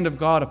 and hand of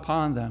God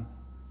upon them.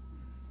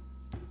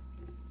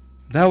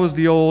 That was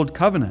the Old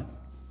Covenant.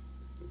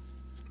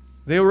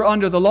 They were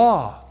under the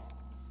law.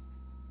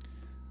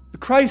 The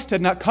Christ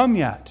had not come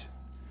yet.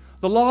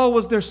 The law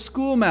was their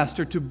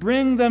schoolmaster to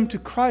bring them to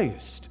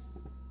Christ.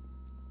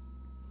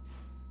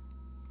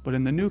 But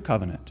in the New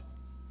Covenant,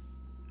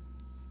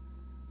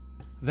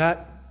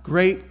 that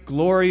great,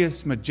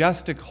 glorious,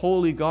 majestic,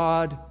 holy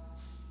God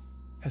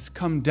has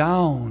come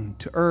down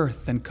to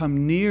earth and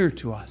come near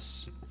to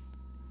us.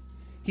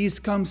 He's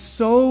come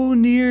so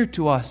near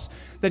to us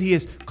that he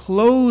has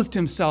clothed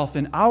himself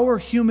in our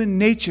human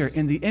nature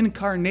in the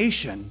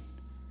incarnation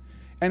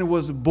and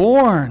was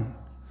born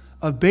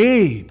a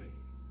babe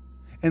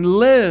and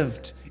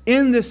lived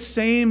in this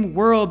same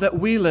world that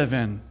we live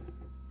in.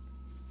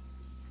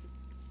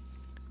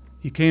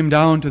 He came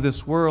down to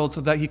this world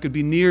so that he could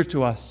be near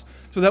to us,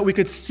 so that we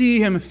could see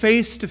him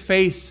face to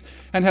face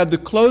and have the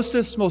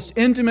closest, most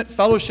intimate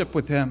fellowship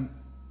with him.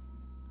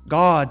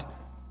 God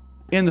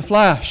in the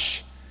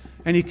flesh.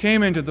 And he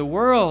came into the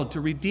world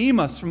to redeem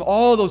us from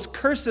all those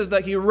curses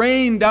that he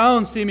rained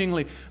down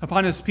seemingly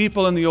upon his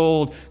people in the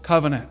Old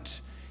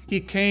Covenant. He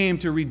came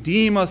to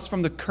redeem us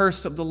from the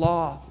curse of the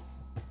law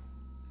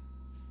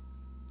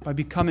by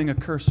becoming a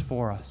curse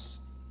for us,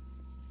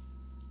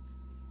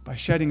 by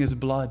shedding his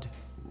blood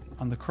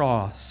on the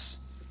cross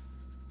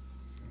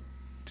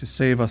to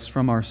save us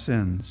from our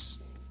sins.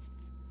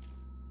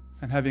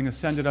 And having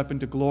ascended up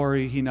into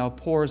glory, he now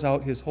pours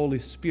out his Holy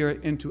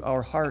Spirit into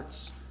our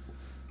hearts,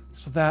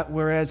 so that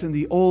whereas in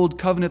the Old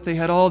Covenant they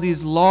had all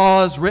these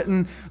laws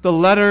written, the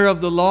letter of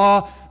the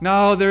law,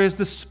 now there is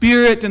the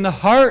Spirit in the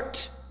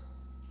heart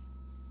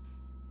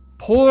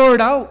poured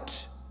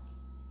out.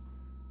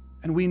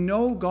 And we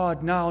know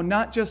God now,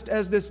 not just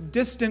as this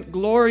distant,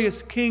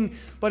 glorious King,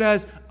 but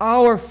as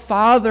our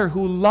Father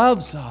who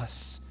loves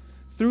us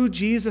through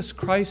Jesus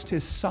Christ,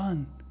 his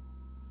Son.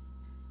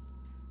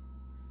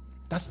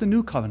 That's the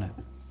New Covenant.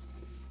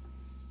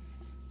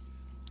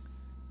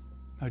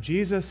 Now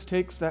Jesus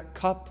takes that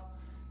cup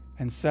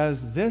and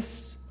says,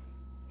 this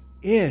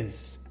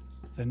is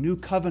the new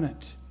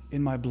covenant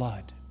in my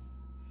blood.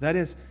 That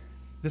is,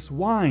 this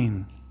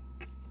wine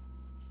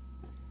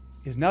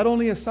is not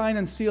only a sign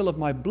and seal of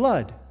my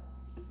blood.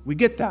 We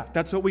get that.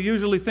 That's what we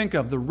usually think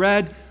of. The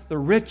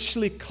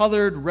richly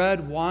colored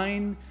red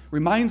wine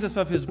reminds us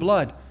of his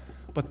blood.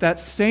 But that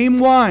same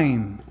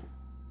wine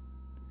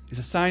is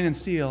a sign and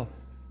seal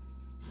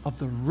of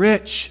the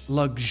rich,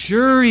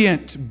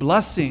 luxuriant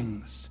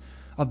blessings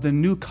of the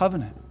new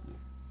covenant.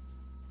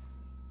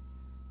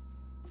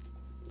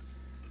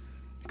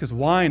 Because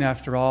wine,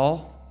 after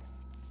all,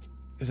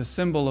 is a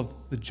symbol of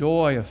the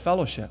joy of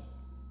fellowship.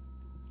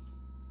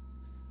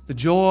 The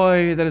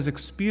joy that is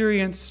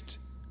experienced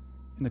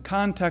in the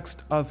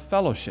context of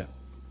fellowship.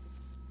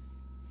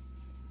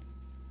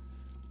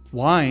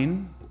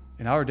 Wine,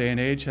 in our day and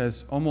age,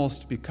 has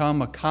almost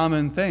become a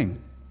common thing,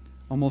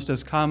 almost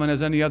as common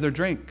as any other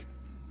drink.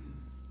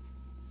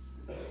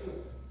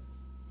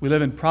 We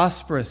live in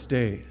prosperous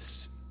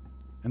days,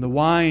 and the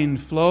wine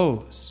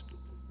flows.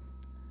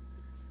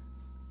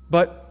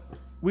 But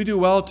we do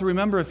well to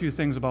remember a few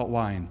things about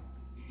wine.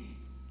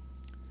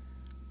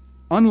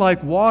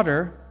 Unlike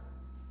water,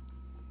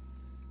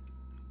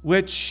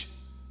 which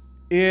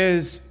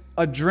is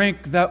a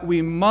drink that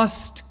we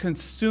must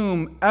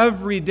consume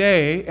every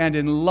day and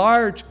in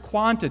large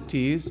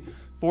quantities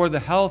for the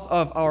health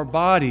of our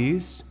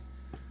bodies.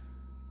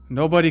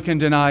 Nobody can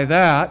deny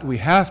that. We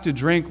have to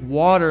drink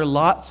water,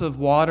 lots of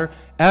water.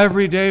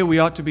 Every day we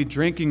ought to be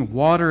drinking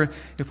water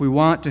if we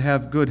want to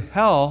have good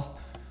health.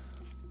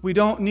 We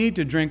don't need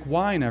to drink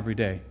wine every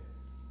day.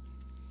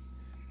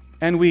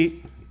 And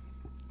we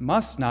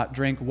must not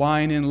drink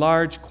wine in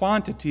large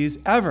quantities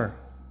ever.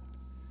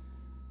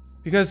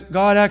 Because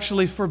God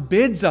actually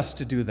forbids us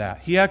to do that.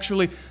 He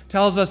actually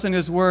tells us in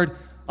His Word,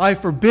 I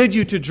forbid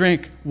you to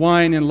drink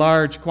wine in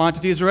large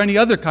quantities or any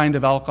other kind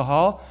of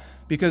alcohol,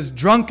 because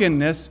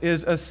drunkenness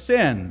is a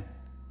sin.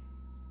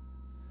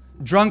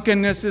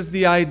 Drunkenness is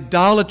the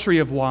idolatry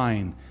of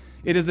wine.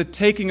 It is the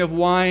taking of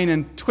wine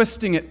and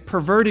twisting it,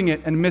 perverting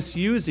it, and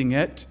misusing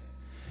it,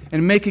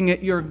 and making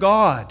it your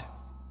God.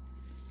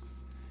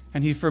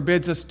 And He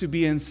forbids us to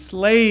be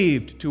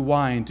enslaved to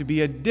wine, to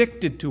be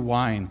addicted to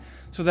wine,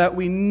 so that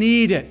we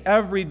need it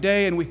every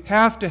day and we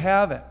have to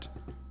have it.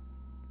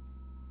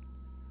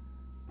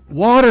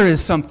 Water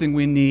is something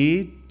we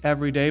need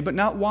every day, but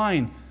not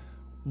wine.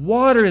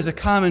 Water is a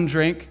common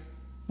drink.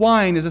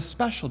 Wine is a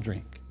special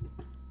drink.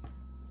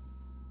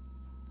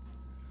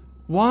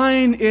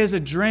 Wine is a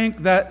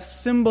drink that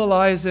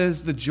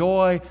symbolizes the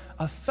joy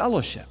of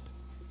fellowship.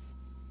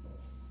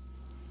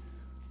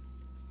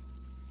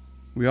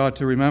 We ought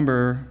to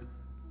remember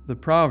the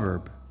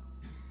proverb,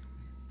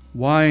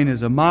 wine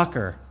is a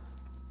mocker,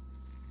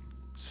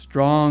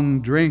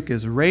 strong drink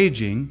is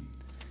raging,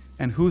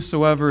 and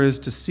whosoever is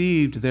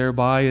deceived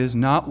thereby is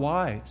not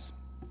wise.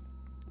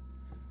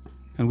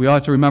 And we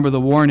ought to remember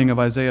the warning of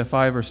Isaiah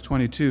 5, verse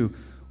 22,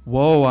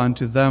 woe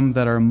unto them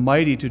that are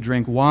mighty to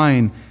drink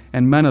wine,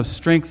 and men of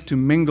strength to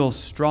mingle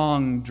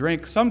strong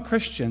drink. Some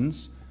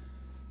Christians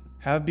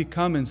have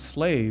become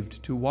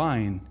enslaved to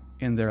wine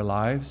in their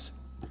lives,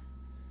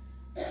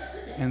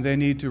 and they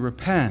need to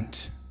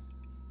repent,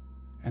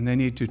 and they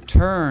need to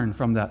turn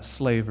from that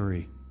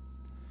slavery.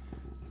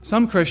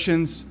 Some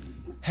Christians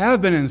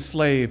have been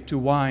enslaved to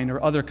wine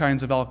or other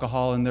kinds of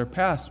alcohol in their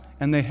past,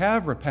 and they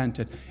have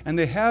repented, and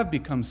they have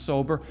become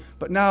sober,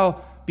 but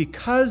now,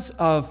 because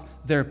of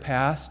their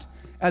past,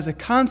 as a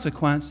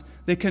consequence,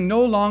 they can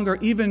no longer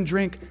even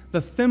drink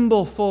the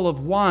thimbleful of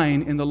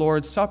wine in the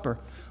Lord's Supper,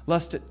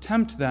 lest it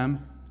tempt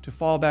them to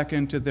fall back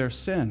into their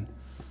sin.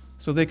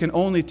 So they can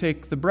only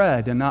take the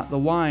bread and not the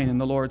wine in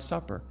the Lord's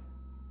Supper.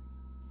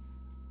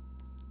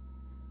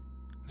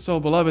 So,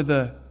 beloved,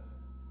 the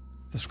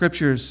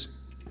Scriptures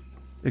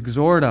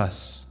exhort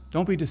us,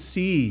 don't be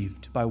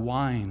deceived by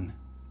wine,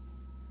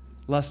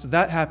 lest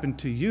that happen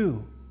to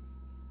you,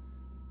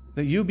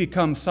 that you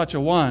become such a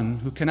one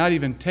who cannot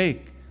even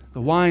take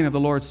the wine of the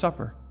Lord's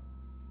Supper.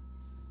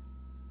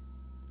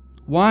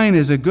 Wine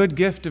is a good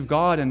gift of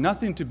God and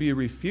nothing to be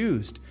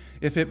refused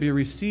if it be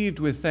received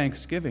with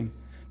thanksgiving,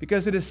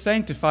 because it is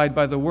sanctified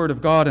by the word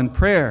of God and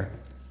prayer.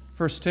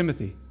 1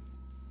 Timothy.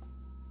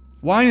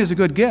 Wine is a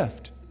good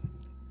gift,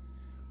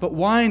 but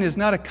wine is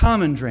not a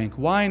common drink.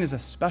 Wine is a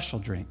special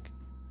drink.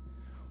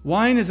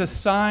 Wine is a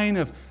sign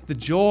of the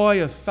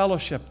joy of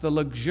fellowship, the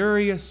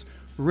luxurious,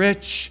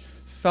 rich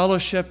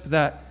fellowship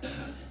that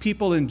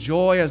people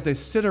enjoy as they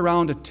sit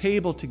around a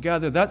table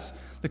together. That's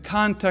the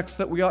context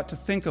that we ought to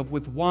think of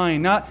with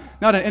wine. Not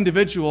an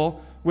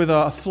individual with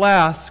a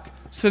flask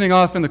sitting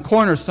off in the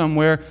corner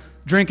somewhere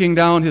drinking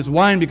down his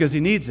wine because he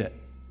needs it.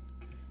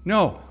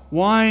 No,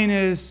 wine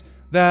is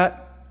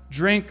that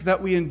drink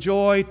that we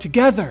enjoy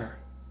together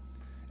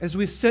as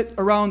we sit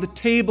around the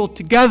table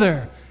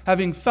together,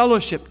 having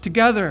fellowship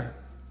together,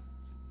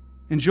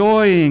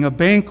 enjoying a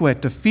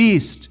banquet, a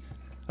feast,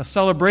 a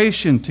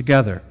celebration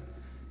together.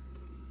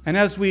 And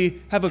as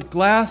we have a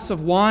glass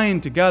of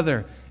wine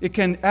together, it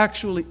can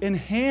actually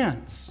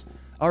enhance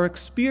our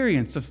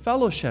experience of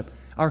fellowship,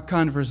 our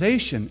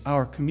conversation,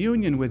 our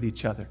communion with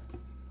each other.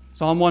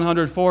 Psalm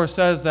 104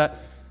 says that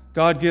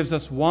God gives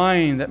us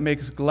wine that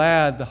makes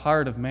glad the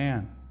heart of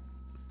man.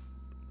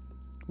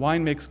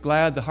 Wine makes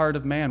glad the heart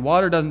of man.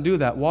 Water doesn't do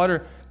that.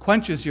 Water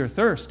quenches your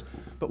thirst,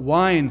 but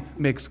wine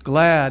makes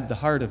glad the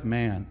heart of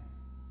man.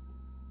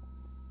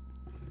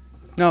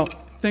 Now,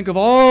 think of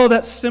all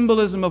that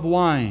symbolism of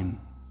wine.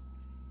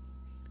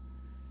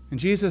 And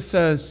Jesus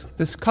says,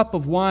 this cup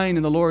of wine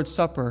in the Lord's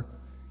Supper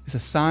is a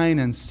sign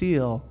and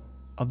seal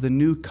of the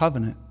new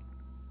covenant.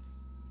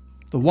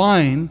 The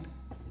wine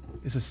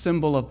is a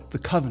symbol of the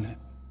covenant.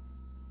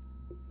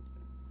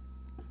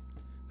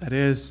 That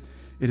is,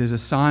 it is a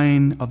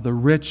sign of the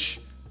rich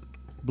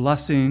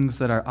blessings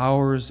that are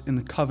ours in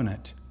the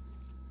covenant.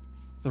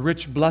 The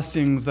rich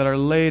blessings that are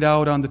laid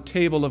out on the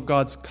table of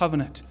God's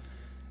covenant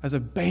as a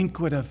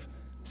banquet of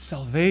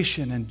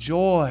salvation and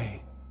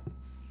joy,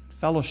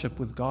 fellowship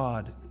with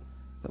God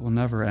that will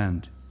never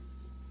end.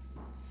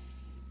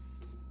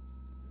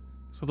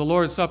 So the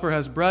Lord's Supper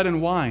has bread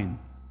and wine.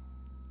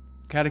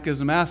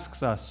 Catechism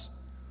asks us,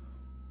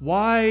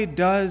 why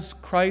does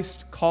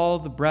Christ call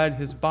the bread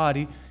his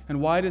body, and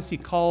why does he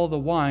call the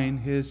wine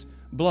his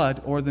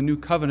blood or the new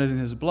covenant in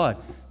his blood.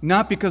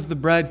 Not because the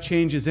bread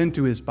changes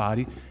into his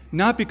body,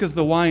 not because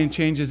the wine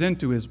changes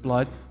into his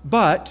blood,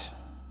 but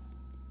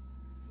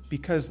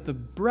because the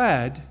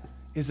bread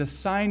is a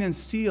sign and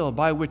seal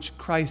by which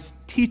Christ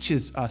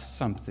teaches us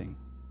something.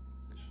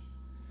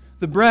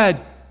 The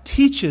bread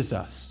teaches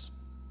us.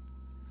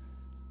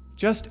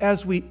 Just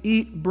as we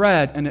eat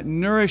bread and it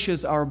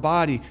nourishes our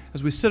body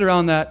as we sit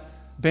around that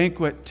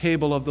banquet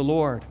table of the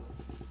Lord,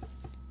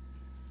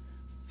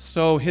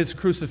 so his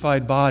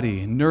crucified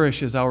body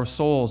nourishes our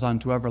souls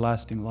unto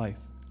everlasting life.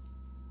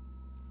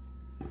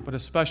 But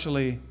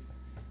especially,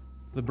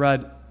 the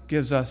bread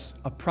gives us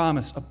a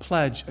promise, a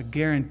pledge, a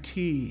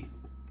guarantee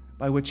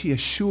by which he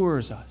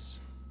assures us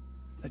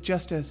that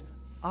just as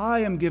I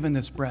am given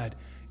this bread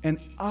and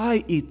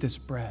I eat this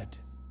bread,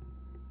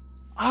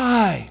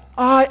 I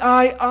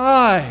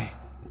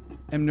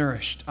am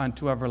nourished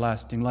unto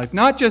everlasting life.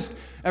 Not just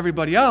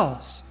everybody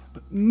else,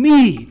 but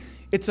me.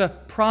 It's a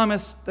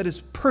promise that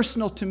is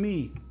personal to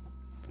me,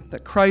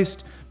 that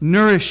Christ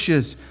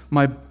nourishes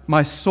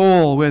my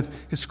soul with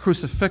his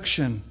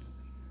crucifixion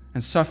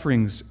and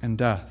sufferings and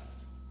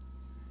death.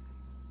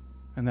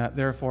 And that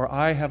therefore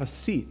I have a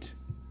seat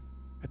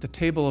at the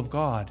table of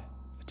God,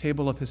 the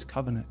table of his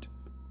covenant.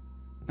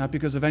 Not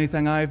because of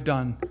anything I've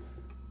done,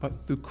 but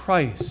through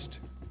Christ,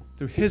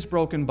 through his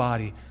broken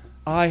body,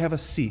 I have a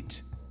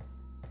seat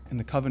in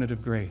the covenant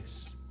of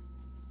grace.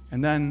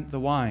 And then the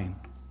wine.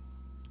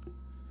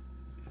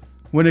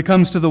 When it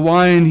comes to the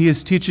wine, he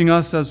is teaching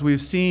us, as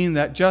we've seen,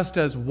 that just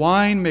as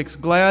wine makes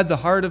glad the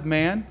heart of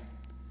man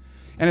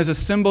and is a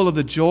symbol of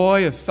the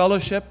joy of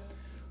fellowship,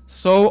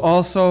 so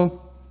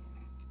also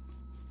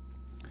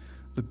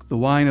the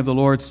wine of the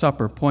Lord's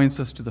Supper points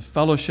us to the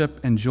fellowship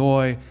and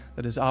joy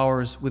that is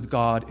ours with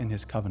God in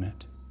his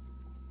covenant.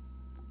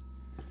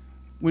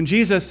 When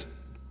Jesus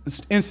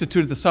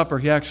instituted the supper,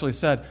 he actually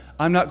said,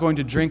 I'm not going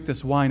to drink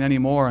this wine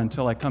anymore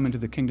until I come into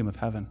the kingdom of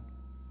heaven.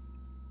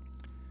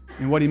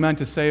 And what he meant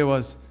to say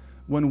was,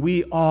 when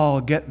we all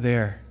get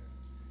there,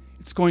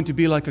 it's going to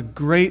be like a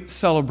great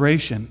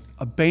celebration,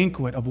 a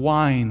banquet of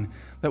wine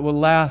that will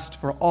last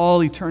for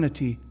all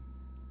eternity.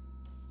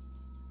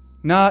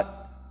 Not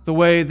the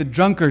way the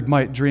drunkard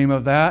might dream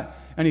of that,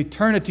 an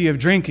eternity of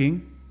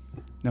drinking.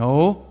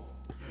 No.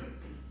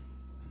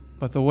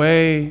 But the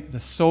way the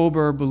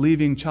sober,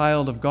 believing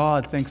child of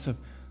God thinks of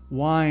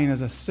wine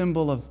as a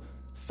symbol of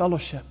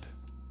fellowship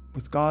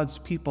with God's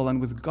people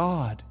and with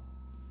God.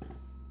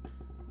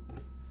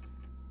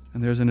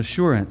 And there's an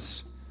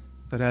assurance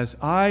that as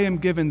I am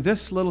given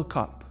this little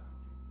cup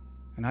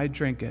and I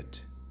drink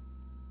it,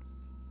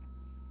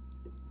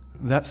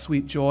 that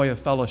sweet joy of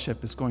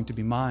fellowship is going to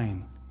be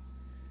mine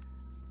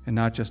and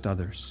not just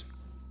others.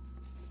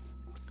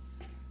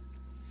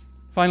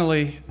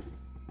 Finally,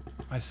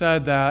 I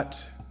said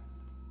that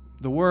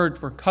the word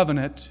for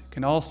covenant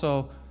can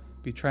also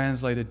be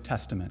translated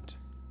testament.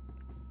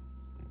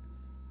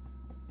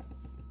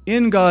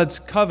 In God's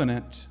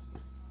covenant,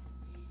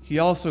 he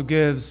also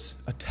gives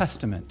a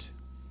testament.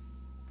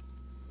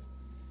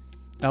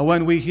 Now,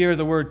 when we hear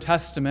the word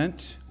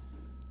testament,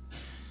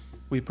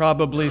 we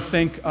probably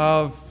think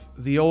of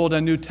the Old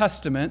and New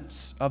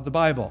Testaments of the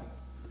Bible.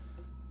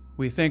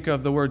 We think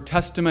of the word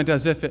testament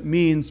as if it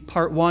means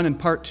part 1 and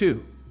part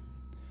 2.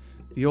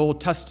 The Old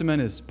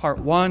Testament is part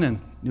 1 and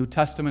New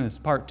Testament is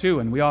part 2,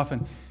 and we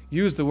often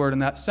use the word in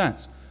that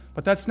sense.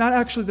 But that's not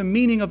actually the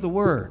meaning of the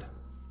word.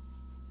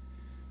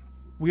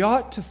 We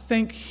ought to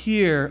think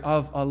here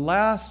of a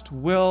last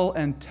will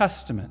and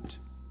testament.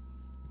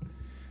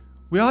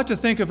 We ought to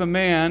think of a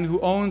man who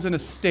owns an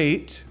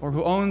estate or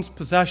who owns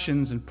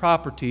possessions and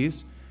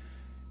properties,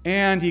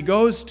 and he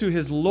goes to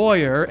his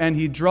lawyer and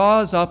he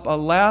draws up a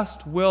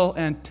last will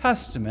and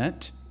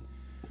testament,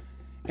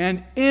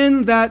 and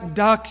in that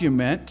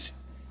document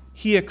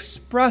he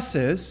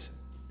expresses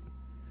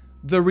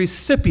the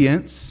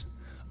recipients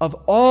of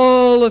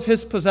all of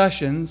his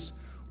possessions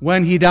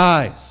when he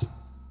dies.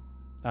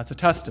 That's a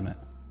testament.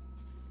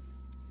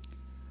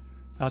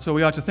 That's what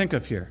we ought to think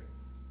of here.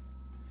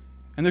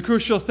 And the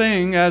crucial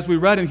thing, as we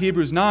read in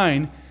Hebrews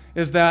 9,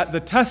 is that the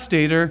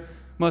testator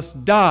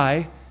must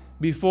die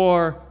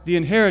before the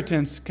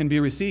inheritance can be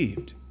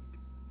received.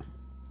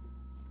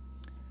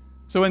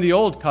 So in the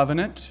Old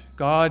Covenant,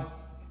 God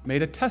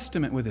made a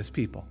testament with his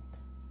people.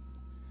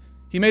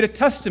 He made a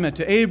testament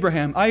to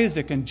Abraham,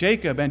 Isaac, and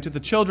Jacob, and to the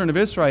children of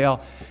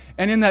Israel.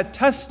 And in that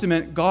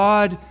testament,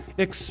 God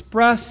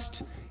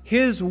expressed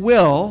his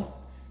will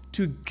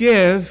to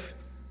give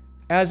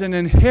as an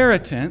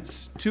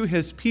inheritance to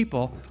his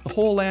people the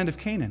whole land of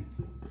Canaan.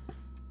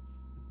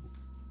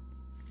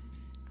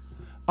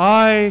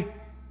 I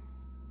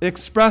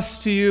express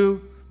to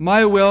you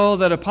my will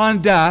that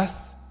upon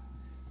death,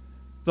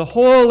 the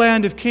whole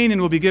land of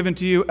Canaan will be given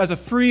to you as a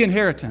free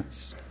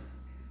inheritance.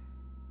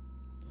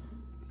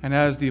 And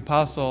as the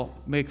apostle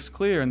makes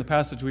clear in the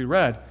passage we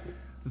read,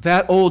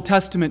 that Old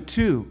Testament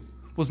too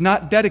was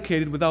not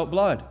dedicated without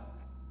blood.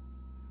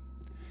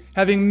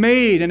 Having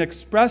made and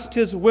expressed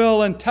his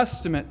will and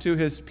testament to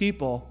his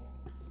people,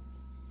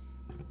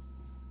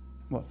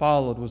 what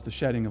followed was the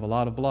shedding of a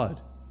lot of blood.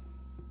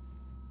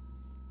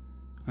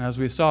 And as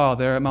we saw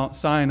there at Mount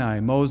Sinai,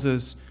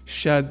 Moses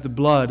shed the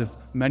blood of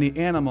many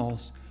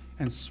animals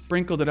and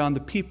sprinkled it on the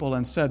people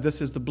and said,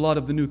 "This is the blood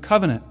of the new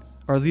covenant,"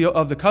 or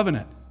of the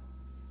covenant.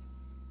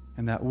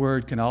 And that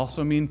word can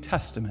also mean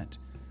testament.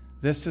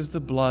 This is the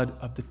blood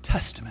of the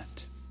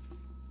testament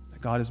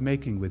that God is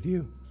making with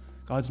you.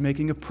 God's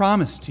making a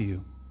promise to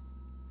you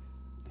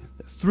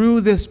that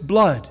through this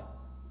blood,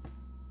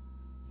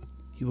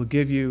 He will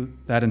give you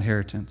that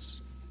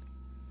inheritance.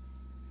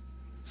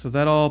 So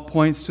that all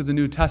points to the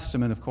New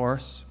Testament, of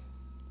course.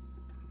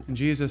 And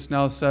Jesus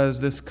now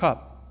says, this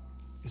cup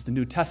is the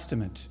New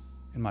Testament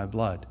in my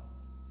blood.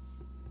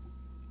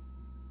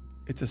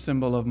 It's a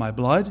symbol of my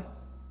blood.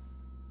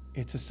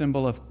 It's a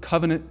symbol of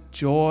covenant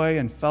joy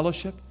and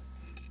fellowship.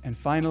 And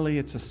finally,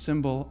 it's a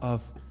symbol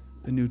of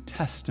the New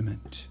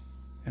Testament.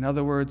 In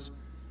other words,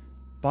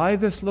 by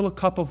this little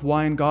cup of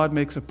wine, God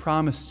makes a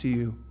promise to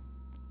you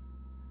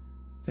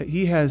that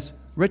He has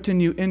written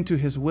you into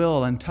His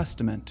will and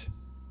testament,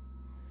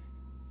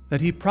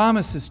 that He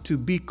promises to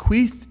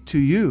bequeath to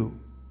you,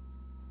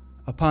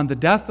 upon the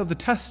death of the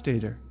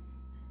testator,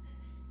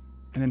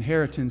 an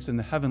inheritance in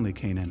the heavenly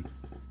Canaan.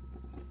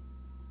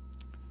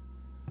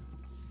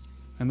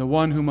 And the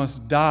one who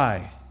must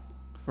die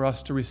for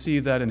us to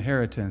receive that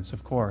inheritance,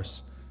 of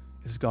course,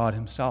 is God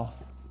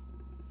Himself.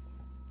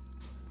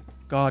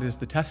 God is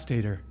the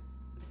testator.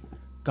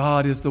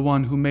 God is the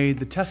one who made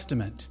the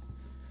testament.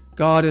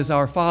 God is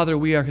our Father,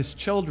 we are His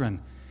children.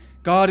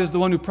 God is the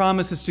one who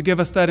promises to give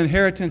us that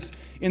inheritance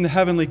in the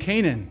heavenly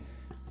Canaan.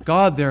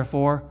 God,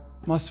 therefore,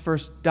 must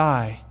first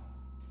die.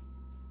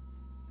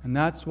 And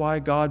that's why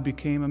God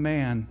became a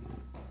man.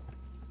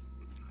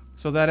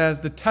 So that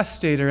as the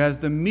testator, as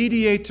the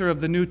mediator of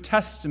the New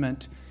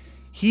Testament,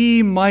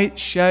 He might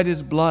shed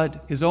His blood,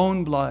 His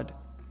own blood.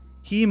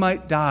 He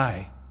might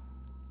die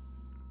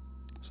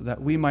so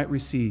that we might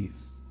receive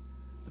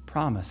the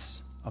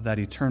promise of that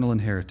eternal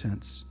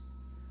inheritance.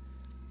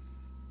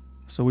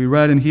 So we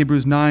read in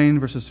Hebrews 9,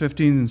 verses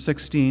 15 and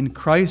 16,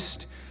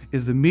 Christ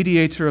is the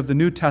mediator of the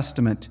New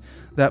Testament,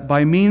 that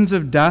by means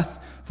of death,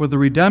 for the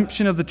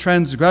redemption of the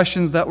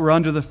transgressions that were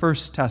under the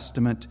first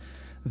testament,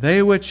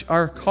 they which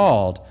are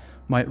called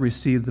might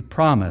receive the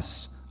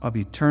promise of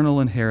eternal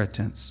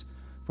inheritance.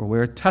 For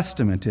where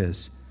testament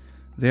is,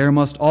 there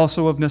must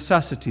also of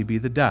necessity be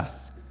the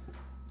death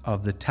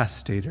of the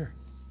testator.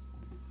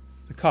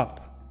 The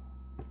cup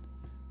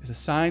is a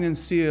sign and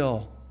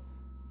seal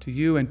to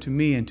you and to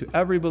me and to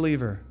every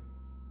believer,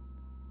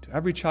 to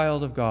every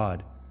child of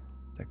God,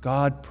 that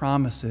God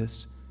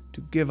promises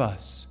to give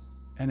us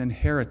an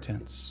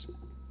inheritance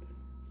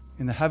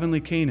in the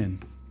heavenly Canaan,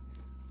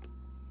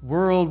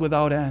 world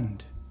without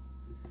end,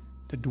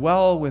 to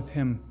dwell with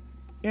Him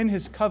in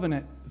His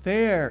covenant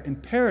there in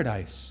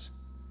paradise,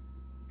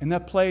 in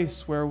that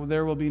place where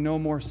there will be no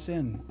more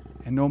sin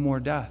and no more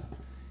death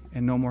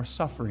and no more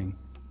suffering.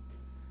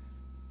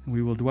 And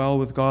we will dwell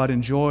with God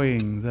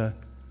enjoying the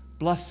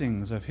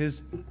blessings of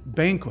His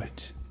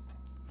banquet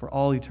for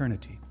all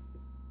eternity.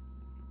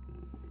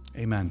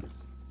 Amen.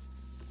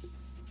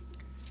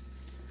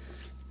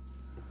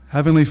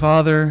 Heavenly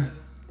Father,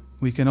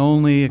 we can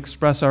only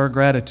express our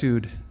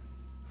gratitude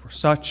for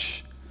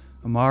such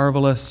a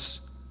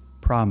marvelous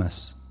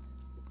promise.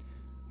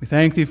 We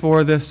thank Thee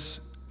for this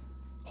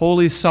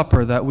Holy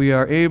Supper that we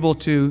are able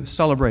to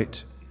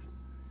celebrate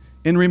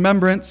in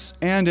remembrance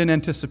and in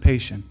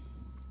anticipation,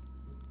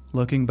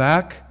 looking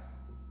back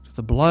to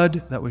the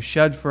blood that was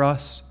shed for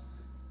us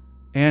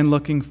and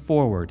looking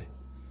forward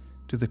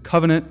to the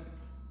covenant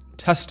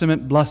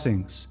testament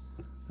blessings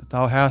that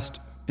Thou hast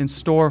in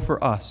store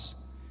for us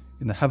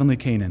in the heavenly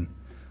Canaan.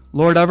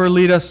 Lord, ever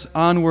lead us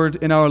onward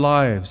in our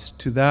lives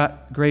to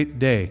that great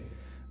day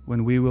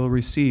when we will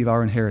receive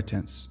our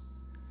inheritance.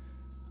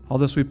 All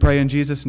this we pray in Jesus' name.